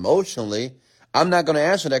himself emotionally. I'm not going to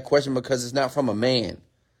answer that question because it's not from a man.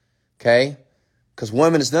 Okay? Because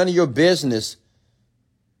women, it's none of your business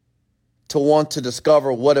to want to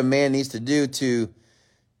discover what a man needs to do to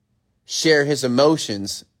share his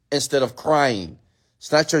emotions instead of crying.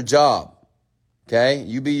 It's not your job. Okay?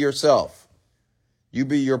 You be yourself. You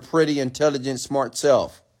be your pretty, intelligent, smart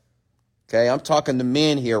self. Okay? I'm talking to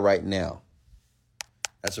men here right now.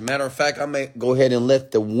 As a matter of fact, I may go ahead and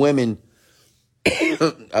let the women,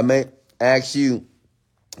 I may ask you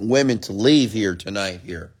women to leave here tonight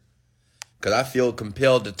here. Because I feel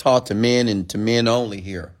compelled to talk to men and to men only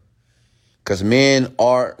here. Because men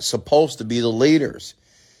are supposed to be the leaders.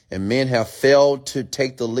 And men have failed to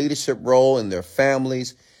take the leadership role in their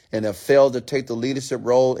families and have failed to take the leadership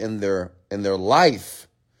role in their life.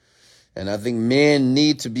 And I think men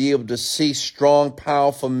need to be able to see strong,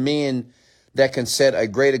 powerful men that can set a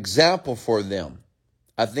great example for them.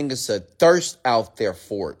 I think it's a thirst out there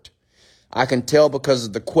for it. I can tell because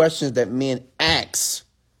of the questions that men ask.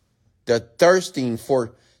 They're thirsting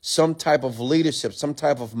for some type of leadership, some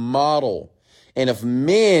type of model. And if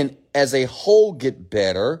men as a whole get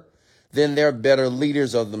better, then they're better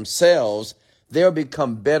leaders of themselves. They'll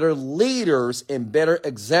become better leaders and better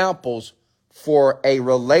examples for a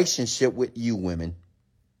relationship with you women.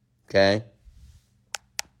 Okay?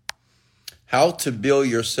 How to build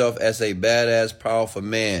yourself as a badass, powerful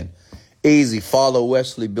man. Easy. Follow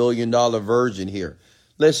Wesley, $1 billion virgin here.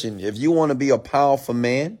 Listen, if you want to be a powerful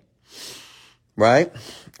man, right?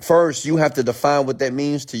 First, you have to define what that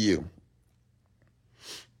means to you.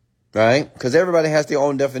 Right? Because everybody has their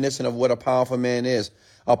own definition of what a powerful man is.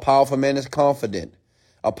 A powerful man is confident.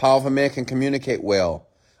 A powerful man can communicate well.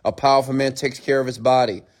 A powerful man takes care of his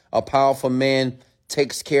body. A powerful man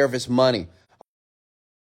takes care of his money.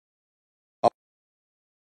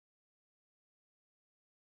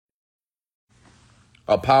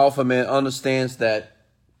 A powerful man understands that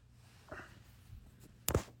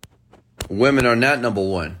women are not number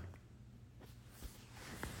one.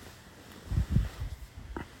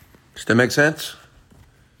 Does that make sense?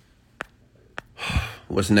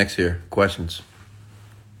 What's next here? Questions?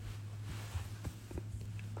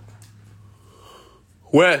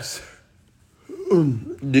 Wes,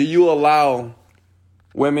 do you allow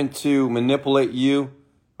women to manipulate you,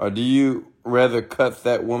 or do you rather cut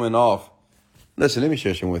that woman off? Listen, let me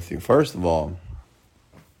share something with you. First of all,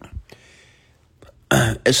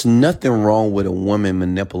 it's nothing wrong with a woman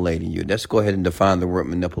manipulating you. Let's go ahead and define the word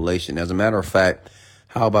manipulation. As a matter of fact,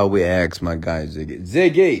 how about we ask my guy Ziggy?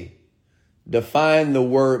 Ziggy, define the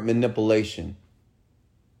word manipulation.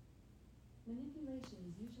 Manipulation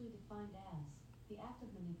is usually defined as the act of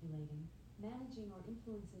manipulating, managing, or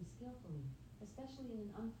influencing skillfully, especially in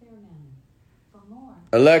an unfair manner. For more,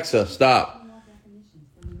 Alexa, stop.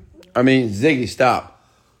 Ziggy, stop.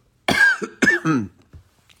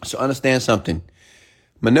 So understand something.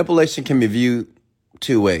 Manipulation can be viewed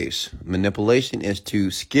two ways. Manipulation is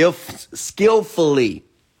to skillfully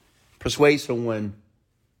persuade someone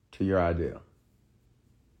to your idea.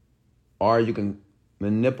 Or you can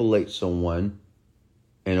manipulate someone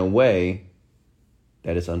in a way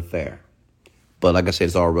that is unfair. But like I said,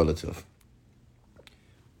 it's all relative.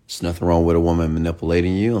 There's nothing wrong with a woman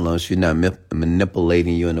manipulating you, unless she's not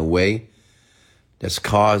manipulating you in a way that's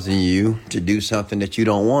causing you to do something that you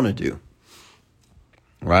don't want to do.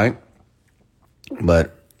 Right?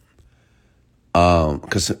 But,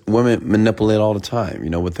 because women manipulate all the time,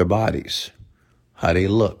 with their bodies, how they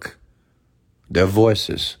look, their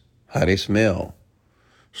voices, how they smell.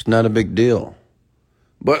 It's not a big deal.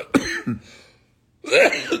 But,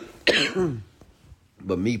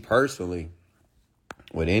 but me personally,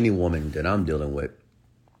 with any woman that I'm dealing with,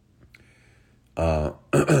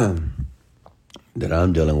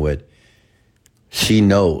 she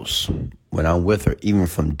knows when I'm with her, even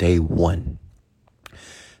from day one,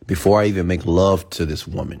 before I even make love to this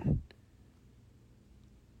woman,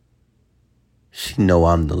 she know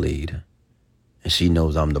I'm the lead, and she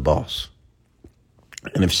knows I'm the boss.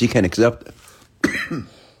 And if she can't accept it,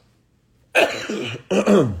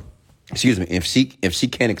 excuse me, if she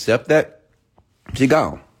can't accept that, she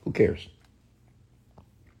gone. Who cares?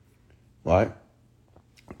 Right?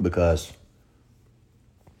 Because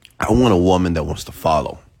I want a woman that wants to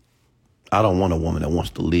follow. I don't want a woman that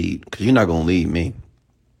wants to lead, because you're not going to lead me.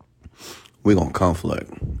 We're going to conflict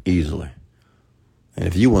easily. And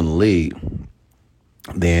if you want to lead,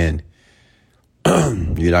 then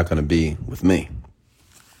you're not going to be with me.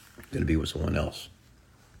 You're going to be with someone else.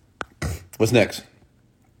 What's next?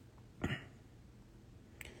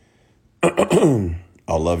 I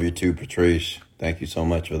love you too, Patrice. Thank you so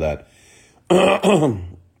much for that.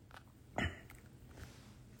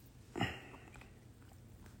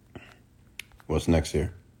 What's next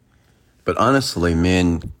here? But honestly,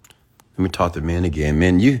 men, let me talk to men again.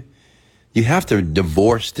 Men, you have to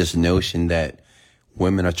divorce this notion that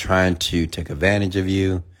women are trying to take advantage of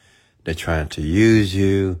you. They're trying to use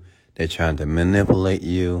you. They're trying to manipulate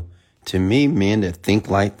you. To me, men that think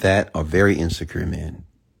like that are very insecure men,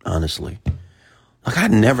 honestly. Like, I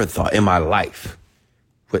never thought in my life,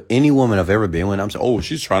 with any woman I've ever been with, I'm saying, oh,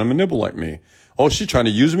 she's trying to manipulate me. Oh, she's trying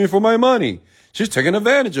to use me for my money. She's taking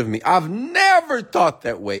advantage of me. I've never thought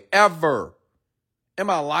that way, ever, in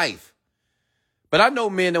my life. But I know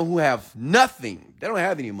men who have nothing. They don't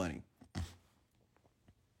have any money.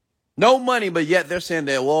 No money, but yet they're saying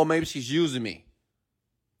that, well, maybe she's using me.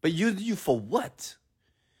 But use you for what?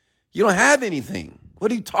 You don't have anything. What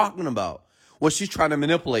are you talking about? Well, she's trying to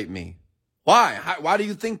manipulate me. Why? Why do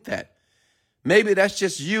you think that? Maybe that's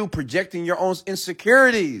just you projecting your own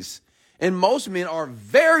insecurities. And most men are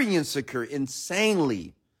very insecure,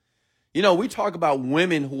 insanely. We talk about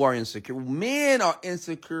women who are insecure. Men are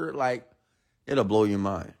insecure, like, it'll blow your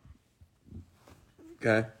mind.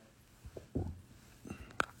 Okay?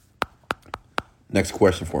 Next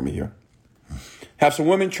question for me here. Have some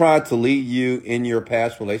women tried to lead you in your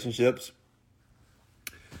past relationships?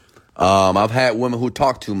 I've had women who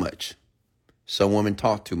talk too much. Some women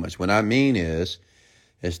talk too much. What I mean is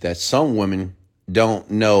that some women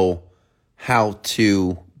don't know how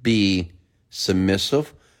to be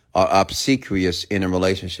submissive or obsequious in a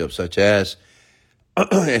relationship, such as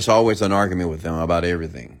it's always an argument with them about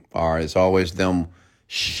everything, or it's always them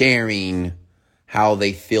sharing how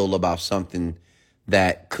they feel about something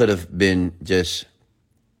that could have been just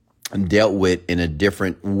dealt with in a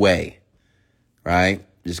different way, right?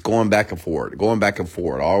 Just going back and forth.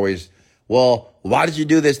 Always, well, why did you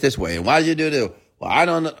do this way? And why did you do this? Well, I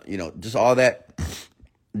don't know. Just all that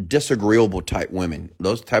disagreeable type women.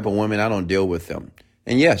 Those type of women, I don't deal with them.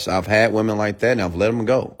 And yes, I've had women like that, and I've let them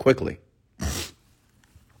go quickly.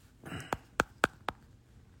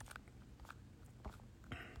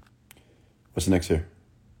 What's next here?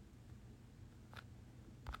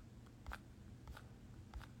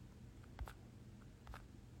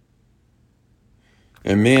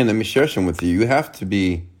 And man, let me share something with you. You have to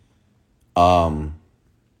be an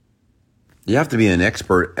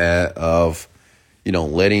expert of,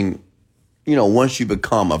 letting, once you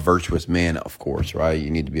become a virtuous man, of course, right? You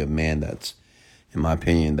need to be a man that's, in my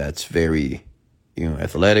opinion, that's very,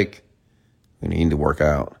 athletic. You need to work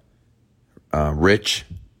out, rich,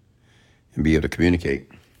 and be able to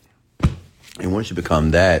communicate. And once you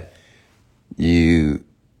become that, you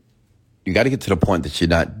got to get to the point that you're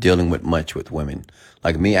not dealing with women.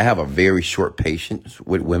 Like me, I have a very short patience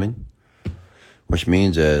with women, which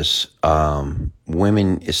means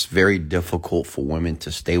women, it's very difficult for women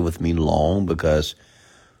to stay with me long because,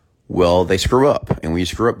 well, they screw up. And when you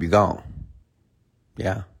screw up, you're gone.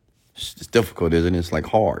 Yeah. It's difficult, isn't it? It's like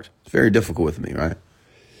hard. It's very difficult with me, right?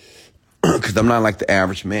 Because I'm not like the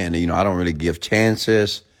average man. I don't really give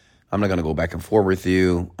chances. I'm not going to go back and forth with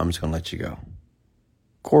you. I'm just going to let you go.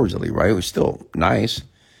 Cordially, right? It was still nice.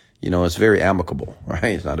 It's very amicable, right?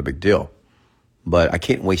 It's not a big deal. But I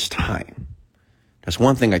can't waste time. That's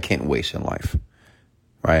one thing I can't waste in life,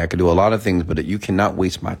 right? I could do a lot of things, but you cannot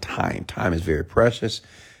waste my time. Time is very precious.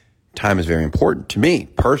 Time is very important to me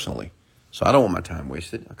personally. So I don't want my time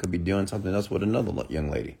wasted. I could be doing something else with another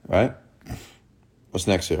young lady, right? What's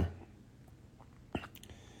next here?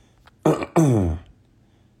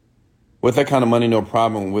 With that kind of money, no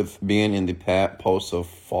problem with being in the post of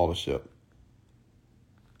followership.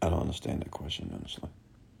 I don't understand that question, honestly.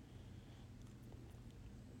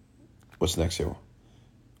 What's next here?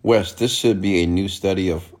 Wes, this should be a new study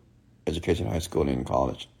of education, high school, and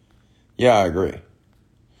college. Yeah, I agree.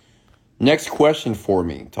 Next question for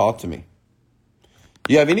me. Talk to me.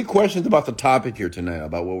 Do you have any questions about the topic here tonight,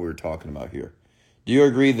 about what we were talking about here? Do you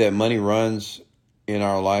agree that money runs in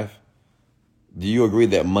our life? Do you agree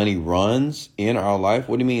that money runs in our life?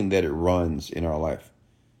 What do you mean that it runs in our life?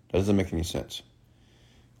 That doesn't make any sense.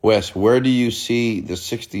 Wes, where do you see the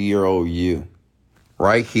 60-year-old you?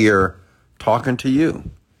 Right here, talking to you.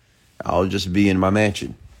 I'll just be in my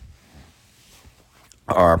mansion.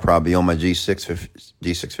 Or I'll probably on my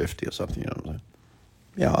G650 or something, you know what I'm saying?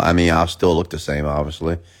 Yeah, I'll still look the same,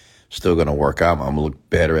 obviously. Still going to work out. I'm going to look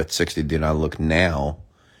better at 60 than I look now,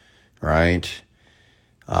 right?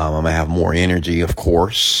 I'm going to have more energy, of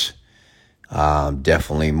course.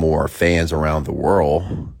 Definitely more fans around the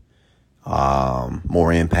world.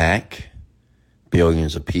 More impact.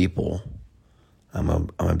 Billions of people. I'm going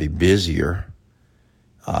to be busier.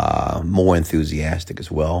 More enthusiastic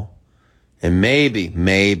as well. And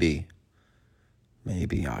maybe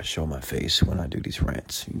I'll show my face when I do these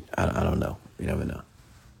rants. I don't know. You never know.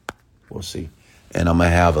 We'll see. And I'm going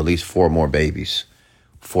to have at least 4 more babies.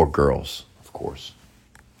 4 girls, of course.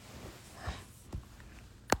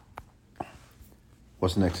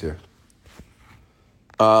 What's next here?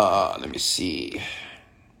 Let me see.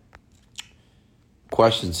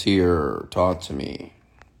 Questions here. Talk to me.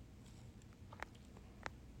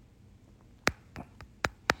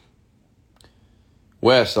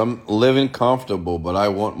 Wes, I'm living comfortable, but I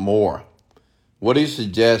want more. What do you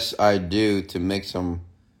suggest I do to make some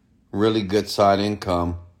really good side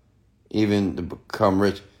income, even to become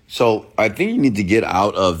rich? So I think you need to get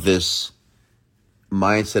out of this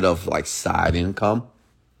mindset of like side income.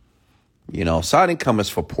 Side income is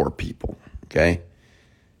for poor people, okay?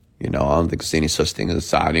 I don't think there's any such thing as a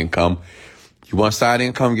side income. You want side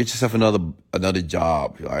income, get yourself another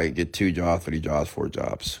job, right? Get 2 jobs, 3 jobs, 4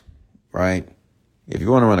 jobs, right? If you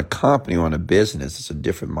want to run a company, run a business, it's a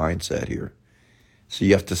different mindset here. So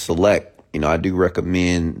you have to select. I do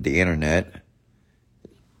recommend the internet.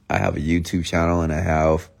 I have a YouTube channel and I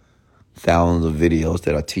have thousands of videos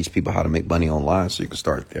that I teach people how to make money online, so you can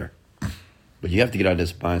start there. But you have to get out of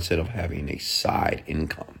this mindset of having a side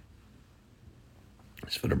income.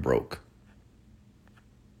 It's for the broke.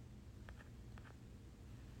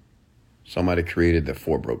 Somebody created that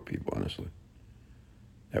for broke people, honestly.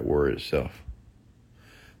 That word itself.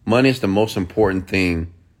 Money is the most important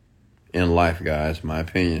thing in life, guys, in my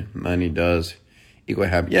opinion. Money does equal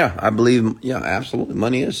happiness. Yeah, I believe, absolutely.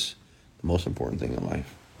 Money is the most important thing in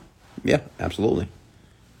life. Yeah, absolutely.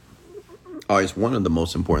 Oh, it's one of the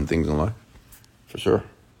most important things in life, for sure.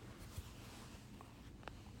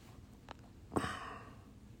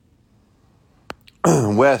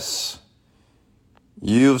 Wes,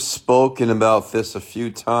 you've spoken about this a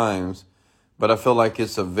few times, but I feel like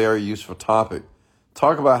it's a very useful topic.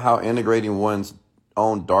 Talk about how integrating one's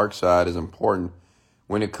own dark side is important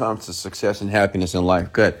when it comes to success and happiness in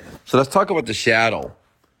life. Good. So let's talk about the shadow.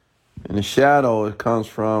 And the shadow, it comes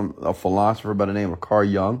from a philosopher by the name of Carl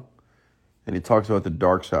Jung. And he talks about the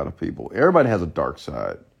dark side of people. Everybody has a dark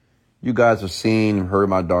side. You guys have seen and heard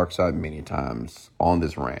my dark side many times on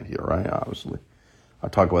this rant here, right? Obviously. I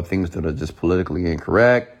talk about things that are just politically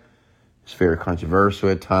incorrect. It's very controversial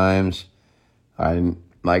at times. I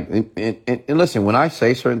like, and listen, when I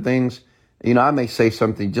say certain things, I may say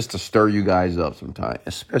something just to stir you guys up sometimes,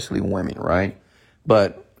 especially women, right?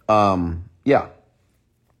 But, yeah,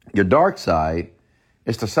 your dark side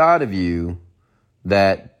is the side of you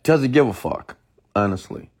that doesn't give a fuck,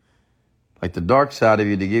 honestly. Like the dark side of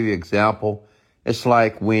you, to give you an example, it's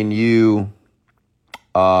like when you,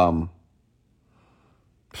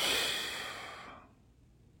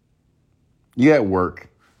 you at work,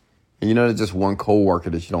 and there's just one coworker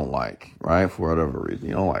that you don't like, right? For whatever reason,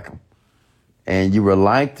 you don't like them. And you would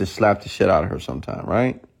like to slap the shit out of her sometime,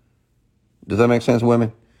 right? Does that make sense,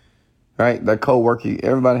 women? Right? That coworker,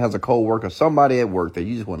 everybody has a coworker, somebody at work that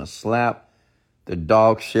you just want to slap the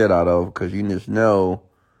dog shit out of because you just know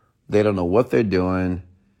they don't know what they're doing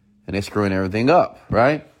and they're screwing everything up,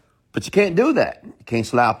 right? But you can't do that. You can't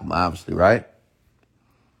slap them, obviously, right?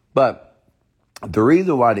 But the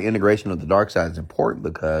reason why the integration of the dark side is important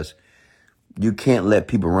because you can't let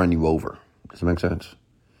people run you over. Does that make sense?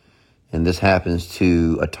 And this happens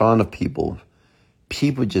to a ton of people.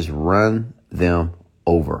 People just run them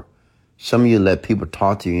over. Some of you let people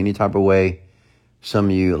talk to you any type of way. Some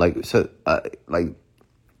of you,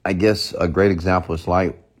 I guess a great example is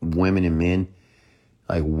like women and men.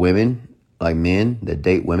 Like women, like men that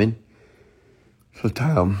date women.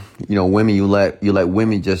 Sometimes, women, you let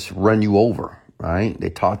women just run you over, right?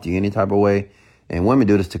 They talk to you any type of way. And women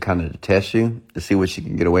do this to kind of test you, to see what she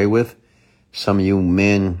can get away with. Some of you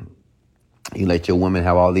men, you let your women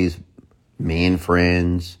have all these men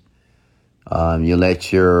friends. You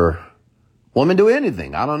let your woman do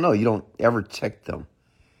anything. I don't know. You don't ever check them.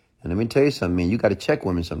 And let me tell you something, man. You got to check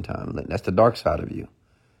women sometimes. That's the dark side of you.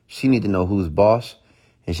 She need to know who's boss,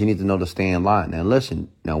 and she needs to know to stay in line. Now,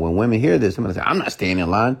 listen. Now, when women hear this, somebody say, I'm not staying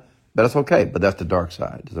in line. But that's okay. But that's the dark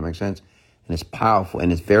side. Does that make sense? And it's powerful,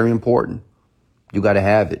 and it's very important. You got to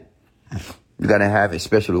have it. You got to have it,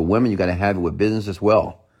 especially with women. You got to have it with business as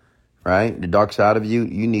well. Right? The dark side of you,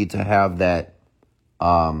 you need to have that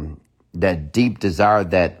deep desire,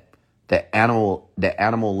 that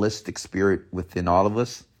animalistic spirit within all of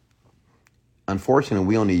us. Unfortunately,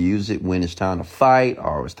 we only use it when it's time to fight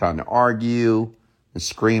or it's time to argue and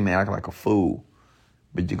scream and act like a fool.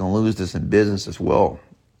 But you're going to lose this in business as well.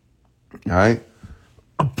 All right?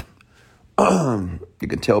 You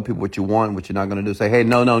can tell people what you want, what you're not going to do. Say, hey,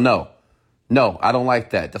 no. No, I don't like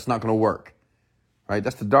that. That's not going to work. Right?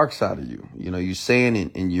 That's the dark side of you. You're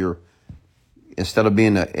saying and you're, instead of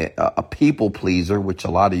being a people pleaser, which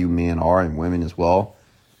a lot of you men are and women as well,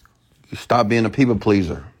 you stop being a people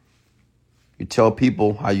pleaser. You tell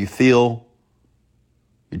people how you feel.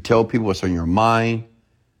 You tell people what's on your mind,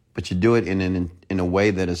 but you do it in a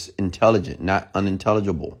way that is intelligent, not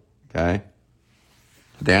unintelligible. Okay?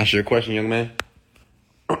 Did I answer your question, young man?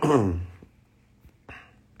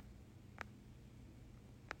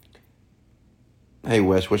 Hey,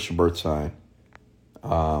 Wes, what's your birth sign?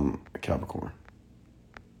 Capricorn.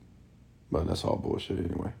 But that's all bullshit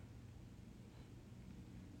anyway.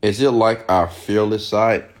 Is it like our fearless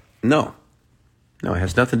side? No, it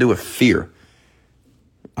has nothing to do with fear.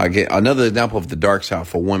 I get another example of the dark side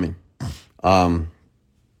for women. Let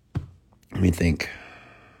me think.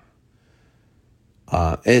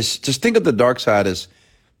 It's just think of the dark side as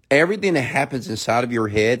everything that happens inside of your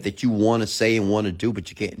head that you want to say and want to do, but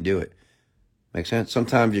you can't do it. Make sense?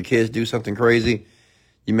 Sometimes your kids do something crazy.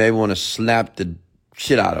 You may want to slap the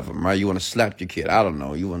shit out of them, right? You want to slap your kid. I don't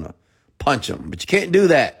know. You want to punch them, but you can't do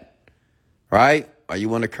that, right? Or you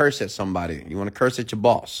want to curse at somebody. You want to curse at your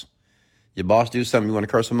boss. Your boss do something, you want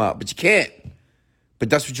to curse them out, but you can't. But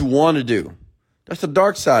that's what you want to do. That's the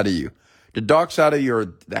dark side of you. The dark side of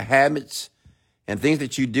the habits and things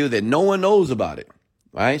that you do that no one knows about it,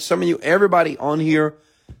 right? Some of you, everybody on here,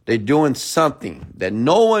 they're doing something that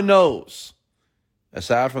no one knows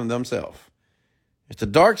aside from themselves. It's the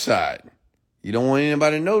dark side. You don't want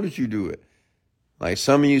anybody to know that you do it. Like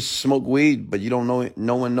some of you smoke weed, but you don't know it.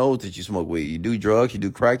 No one knows that you smoke weed. You do drugs, you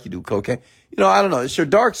do crack, you do cocaine. I don't know. It's your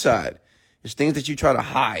dark side. It's things that you try to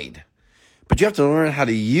hide. But you have to learn how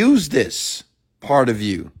to use this part of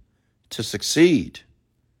you to succeed.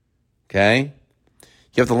 Okay?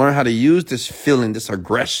 You have to learn how to use this feeling, this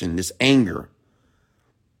aggression, this anger.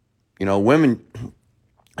 Women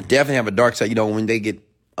definitely have a dark side. When they get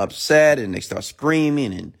upset and they start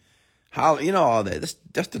screaming and hollering, all that.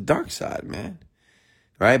 That's the dark side, man.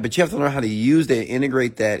 Right? But you have to learn how to use that,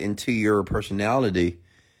 integrate that into your personality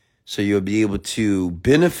so you'll be able to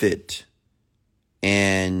benefit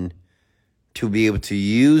and to be able to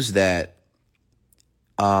use that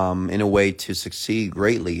in a way to succeed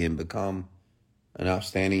greatly and become an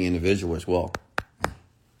outstanding individual as well.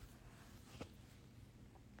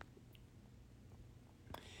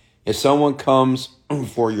 If someone comes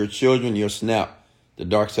for your children, you'll snap. The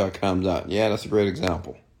dark side comes out. Yeah, that's a great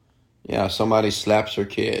example. Yeah, somebody slaps your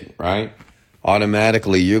kid, right?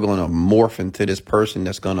 Automatically, you're going to morph into this person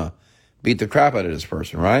that's going to beat the crap out of this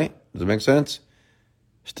person, right? Does it make sense?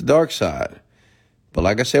 It's the dark side. But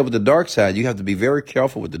like I said, with the dark side, you have to be very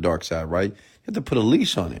careful with the dark side, right? You have to put a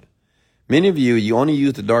leash on it. Many of you only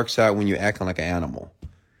use the dark side when you're acting like an animal,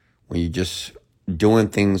 when you're just doing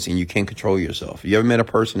things and you can't control yourself. You ever met a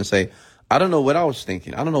person and say, I don't know what I was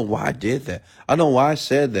thinking. I don't know why I did that. I don't know why I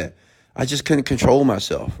said that. I just couldn't control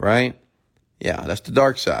myself, right? Yeah, that's the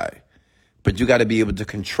dark side. But you got to be able to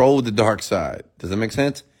control the dark side. Does that make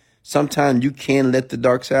sense? Sometimes you can let the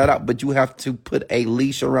dark side out, but you have to put a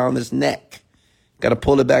leash around his neck. Got to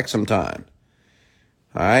pull it back sometime.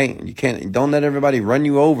 All right? Don't let everybody run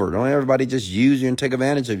you over. Don't let everybody just use you and take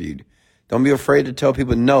advantage of you. Don't be afraid to tell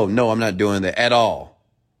people, no, I'm not doing that at all.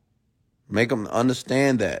 Make them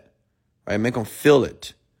understand that. Right? Make them feel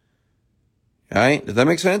it. All right? Does that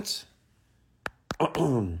make sense?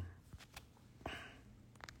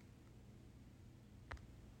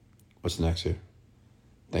 What's next here?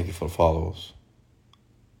 Thank you for the follows.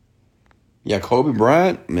 Yeah, Kobe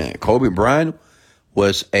Bryant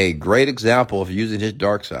was a great example of using his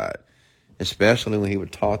dark side, especially when he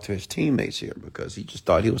would talk to his teammates here, because he just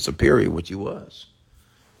thought he was superior, which he was,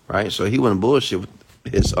 right? So he wouldn't bullshit with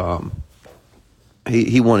his,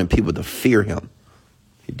 he wanted people to fear him.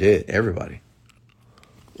 He did, everybody,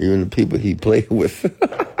 even the people he played with,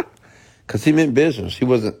 because he meant business. He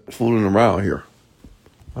wasn't fooling around here.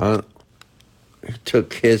 He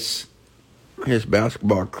took his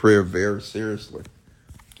basketball career very seriously,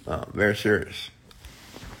 very serious.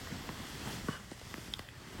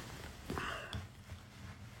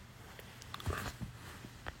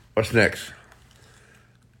 What's next?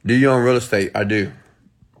 Do you own real estate? I do.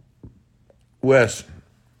 Wes,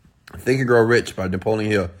 Think and Grow Rich by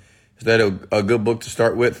Napoleon Hill. Is that a good book to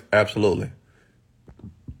start with? Absolutely.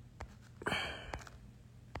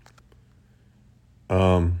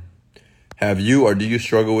 Have you or do you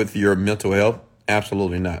struggle with your mental health?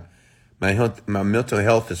 Absolutely not. My mental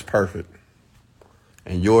health is perfect.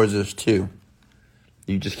 And yours is too.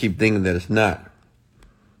 You just keep thinking that it's not.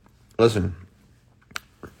 Listen,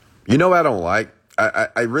 you know what I don't like?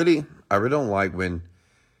 I really don't like when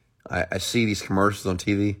I see these commercials on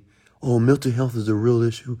TV. Oh, mental health is a real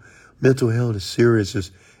issue. Mental health is serious.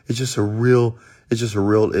 It's just a real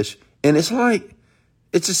issue. And it's like,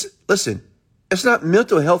 listen, it's not,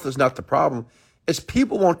 mental health is not the problem. It's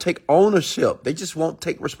people won't take ownership. They just won't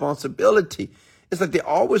take responsibility. It's like they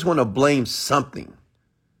always want to blame something.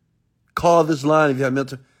 Call this line if you have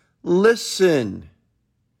mental. Listen.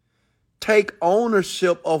 Take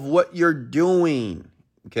ownership of what you're doing.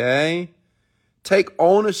 Okay? Take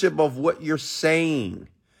ownership of what you're saying.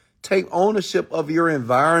 Take ownership of your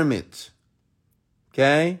environment.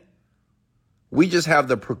 Okay? We just have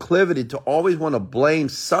the proclivity to always want to blame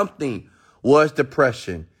something. Well, it's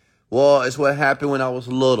depression. Well, it's what happened when I was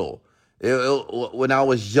little. When I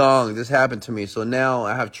was young, this happened to me. So now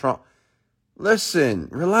I have trauma. Listen,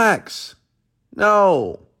 relax.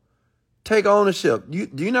 No. Take ownership. Do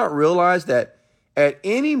you not realize that at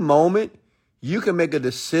any moment you can make a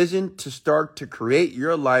decision to start to create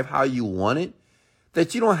your life how you want it?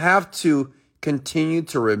 That you don't have to continue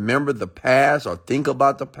to remember the past or think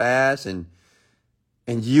about the past and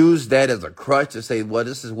use that as a crutch to say, well,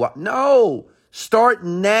 this is what. No, start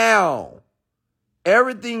now.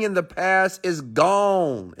 Everything in the past is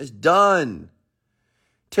gone. It's done.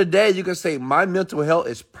 Today, you can say, my mental health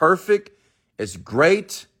is perfect. It's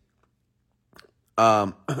great.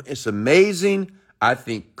 It's amazing. I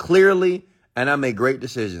think clearly, and I make great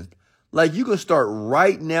decisions. Like, you can start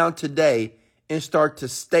right now today and start to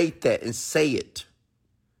state that and say it.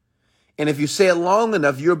 And if you say it long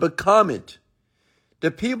enough, you'll become it.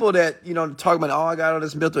 The people that, talk about, oh, I got all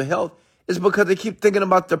this mental health, is because they keep thinking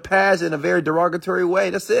about their past in a very derogatory way.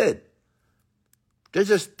 That's it. They're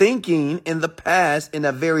just thinking in the past in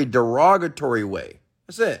a very derogatory way.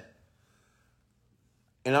 That's it.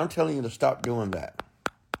 And I'm telling you to stop doing that.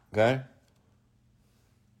 Okay?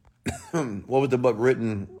 What was the book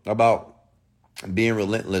written about being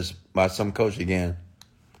relentless by some coach again?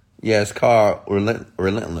 Yeah, it's called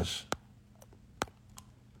Relentless.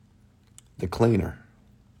 The Cleaner.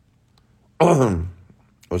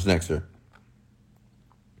 What's next, sir?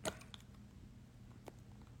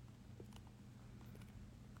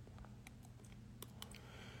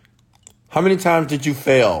 How many times did you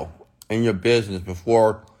fail in your business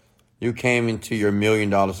before you came into your $1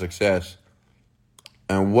 million success?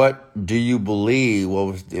 And what do you believe? What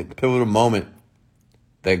was the pivotal moment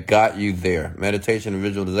that got you there? Meditation and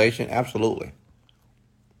visualization? Absolutely.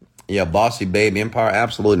 Yeah, Bossy Baby Empire?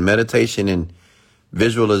 Absolutely. Meditation and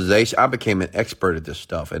visualization. I became an expert at this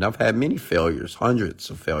stuff. And I've had many failures, hundreds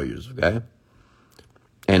of failures, okay?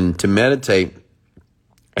 And to meditate,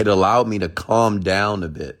 it allowed me to calm down a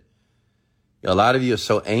bit. A lot of you are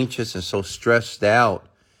so anxious and so stressed out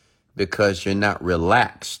because you're not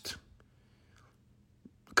relaxed.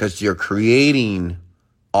 Because you're creating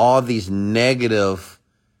all these negative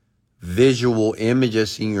visual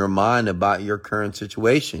images in your mind about your current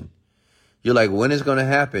situation. You're like, when is it going to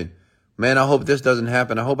happen? Man, I hope this doesn't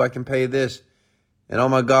happen. I hope I can pay this. And oh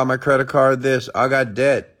my God, my credit card this. I got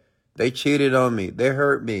debt. They cheated on me. They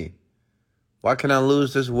hurt me. Why can I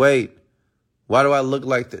lose this weight? Why do I look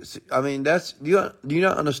like this? I mean, do you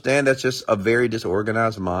not understand that's just a very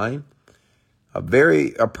disorganized mind? A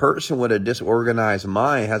person with a disorganized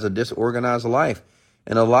mind has a disorganized life.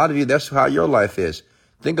 And a lot of you, that's how your life is.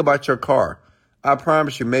 Think about your car. I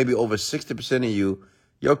promise you, maybe over 60% of you,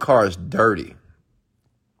 your car is dirty.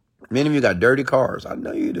 Many of you got dirty cars. I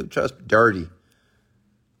know you do. Trust, dirty.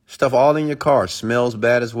 Stuff all in your car smells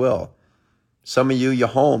bad as well. Some of you, your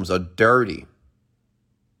homes are dirty.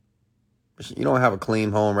 You don't have a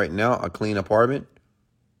clean home right now, a clean apartment?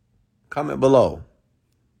 Comment below.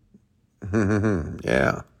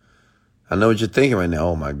 Yeah. I know what you're thinking right now.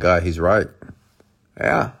 Oh my God, he's right.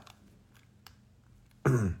 Yeah.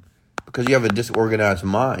 Because you have a disorganized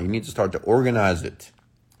mind. You need to start to organize it.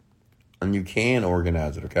 And you can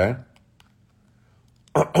organize it, okay?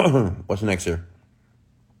 What's next here?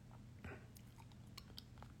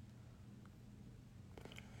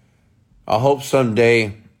 I hope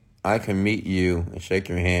someday I can meet you and shake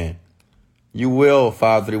your hand. You will,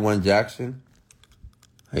 531 Jackson.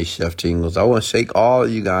 Hey, Chef Tingles. I want to shake all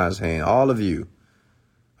of you guys' hand, all of you.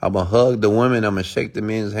 I'm going to hug the women. I'm going to shake the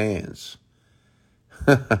men's hands.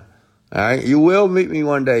 All right? You will meet me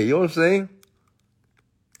one day. You'll see.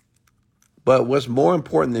 But what's more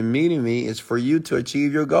important than meeting me is for you to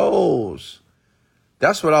achieve your goals.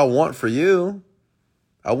 That's what I want for you.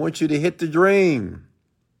 I want you to hit the dream.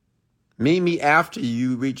 Meet me after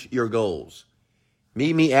you reach your goals.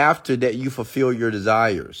 Meet me after that you fulfill your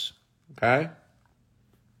desires. Okay?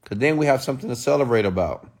 Because then we have something to celebrate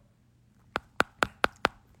about.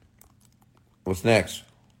 What's next?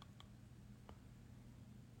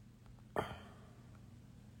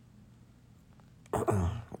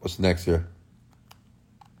 What's next here?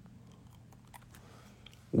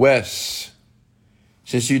 Wes,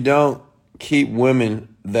 since you don't keep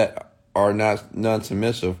women that are not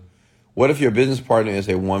non-submissive, what if your business partner is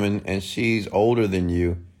a woman and she's older than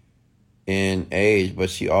you in age, but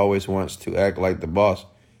she always wants to act like the boss?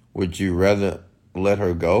 Would you rather let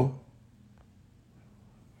her go?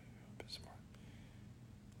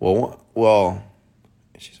 Well,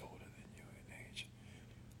 she's older than you in age.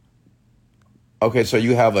 Okay, so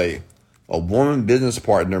you have a woman business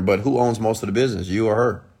partner, but who owns most of the business, you or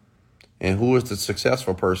her? And who is the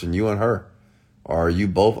successful person, you and her? Are you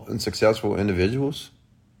both unsuccessful individuals?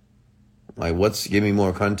 Like, give me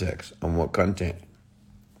more context on what content.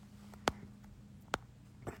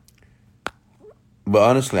 But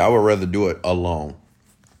honestly, I would rather do it alone.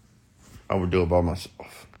 I would do it by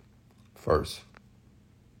myself first.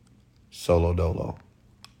 Solo dolo.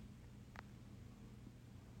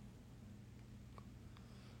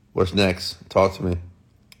 What's next? Talk to me.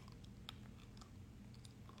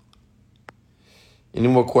 Any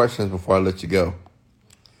more questions before I let you go?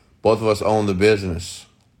 Both of us own the business.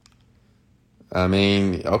 I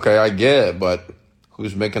mean, okay, I get it, but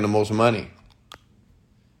who's making the most money?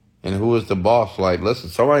 And who is the boss? Like, listen,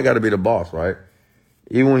 somebody got to be the boss, right?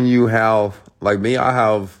 Even when you have, like me, I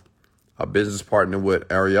have a business partner with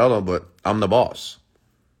Ariella, but I'm the boss.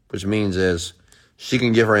 Which means is she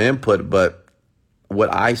can give her input, but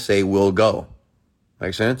what I say will go.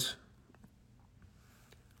 Make sense?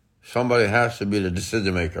 Somebody has to be the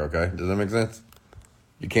decision maker, okay? Does that make sense?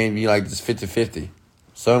 You can't be like this 50-50.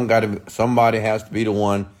 Somebody has to be the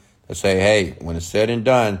one to say, hey, when it's said and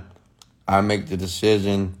done, I make the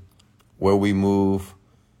decision where we move,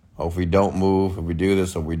 or if we don't move, if we do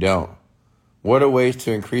this or we don't. What are ways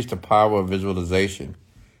to increase the power of visualization?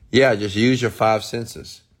 Yeah, just use your 5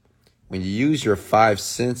 senses. When you use your 5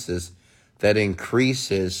 senses, that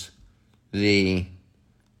increases your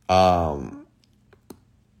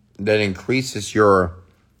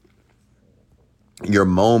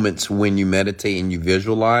moments when you meditate and you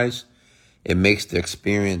visualize. It makes the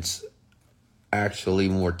experience actually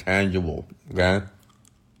more tangible, okay?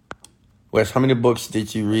 Wes, how many books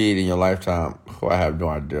did you read in your lifetime? Oh, I have no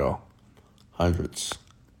idea. Hundreds.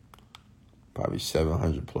 Probably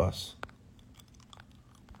 700 plus.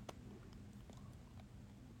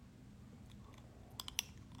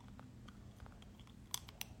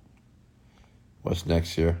 What's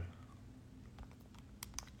next here?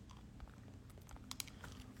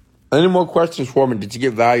 Any more questions for me? Did you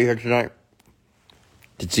get value here tonight?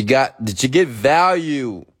 Did you get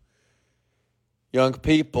value? Young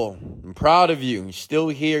people, I'm proud of you. You're still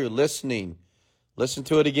here listening. Listen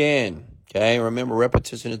to it again. Okay? Remember,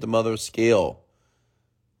 repetition is the mother of skill.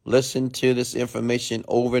 Listen to this information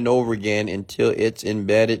over and over again until it's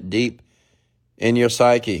embedded deep in your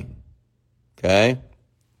psyche. Okay?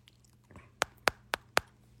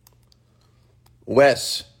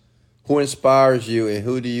 Wes, who inspires you and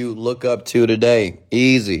who do you look up to today?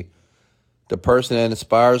 Easy. The person that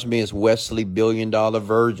inspires me is Wesley Billion Dollar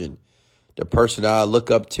Virgin. The person I look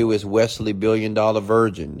up to is Wesley Billion Dollar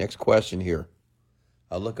Virgin. Next question here.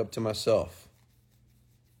 I look up to myself.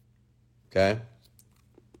 Okay?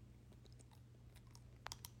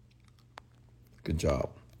 Good job.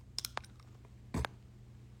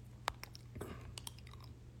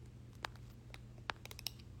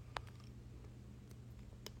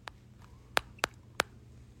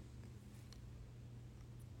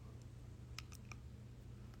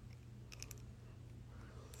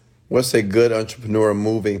 What's a good entrepreneur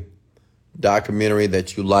movie, documentary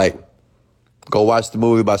that you like? Go watch the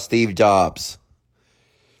movie by Steve Jobs.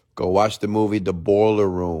 Go watch the movie The Boiler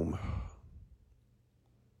Room.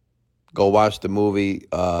 Go watch the movie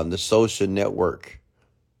The Social Network.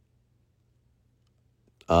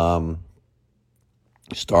 Start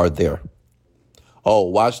there. Oh,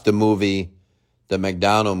 watch the movie, the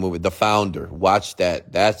McDonald's movie, The Founder. Watch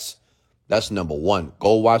that. That's number one.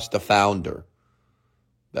 Go watch The Founder.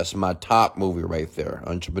 That's my top movie right there.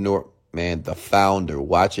 Entrepreneur, man, The Founder.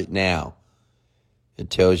 Watch it now. It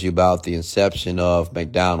tells you about the inception of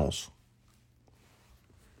McDonald's.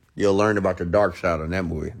 You'll learn about the dark side on that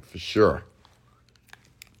movie, for sure.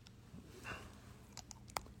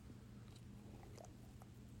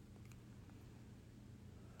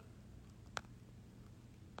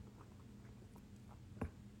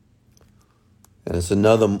 And it's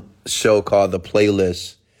another show called The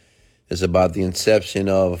Playlist. It's about the inception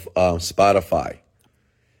of Spotify.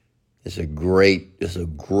 It's a great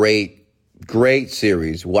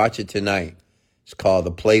series. Watch it tonight. It's called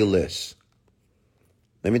The Playlist.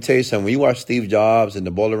 Let me tell you something. When you watch Steve Jobs in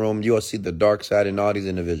The Boiler Room, you'll see the dark side in all these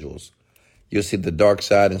individuals. You'll see the dark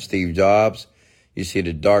side in Steve Jobs. You see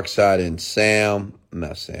the dark side in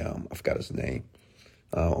I forgot his name,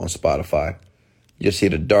 on Spotify. You'll see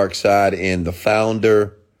the dark side in The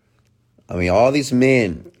Founder. I mean, all these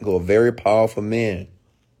men who are very powerful men,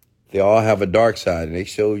 they all have a dark side, and they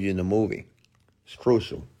show you in the movie. It's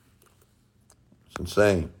crucial. It's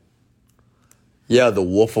insane. Yeah, The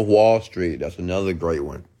Wolf of Wall Street. That's another great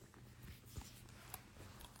one.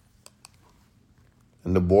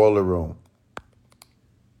 And The Boiler Room.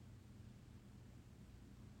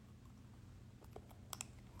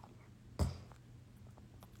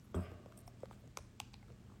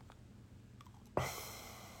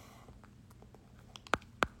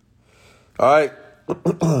 All right. I'm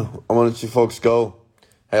going to let you folks go.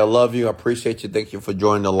 Hey, I love you. I appreciate you. Thank you for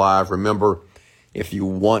joining the live. Remember, if you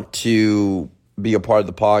want to be a part of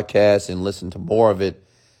the podcast and listen to more of it,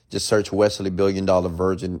 just search Wesley Billion Dollar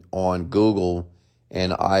Virgin on Google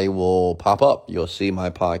and I will pop up. You'll see my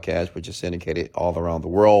podcast, which is syndicated all around the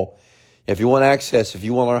world. If you want access, if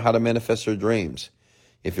you want to learn how to manifest your dreams,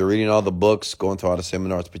 if you're reading all the books, going to all the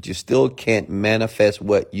seminars, but you still can't manifest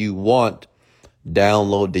what you want,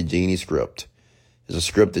 download the Genie script. It's a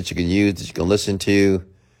script that you can use, that you can listen to,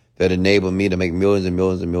 that enabled me to make millions and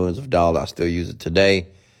millions and millions of dollars. I still use it today.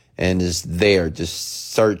 And it's there.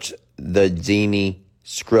 Just search the Genie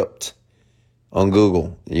script on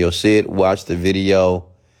Google. You'll see it, watch the video,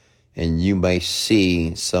 and you may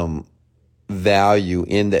see some value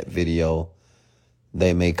in that video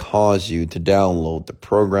that may cause you to download the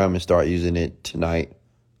program and start using it tonight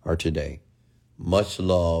or today. Much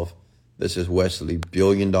love. This is Wesley,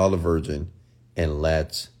 Billion Dollar Virgin, and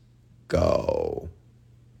let's go.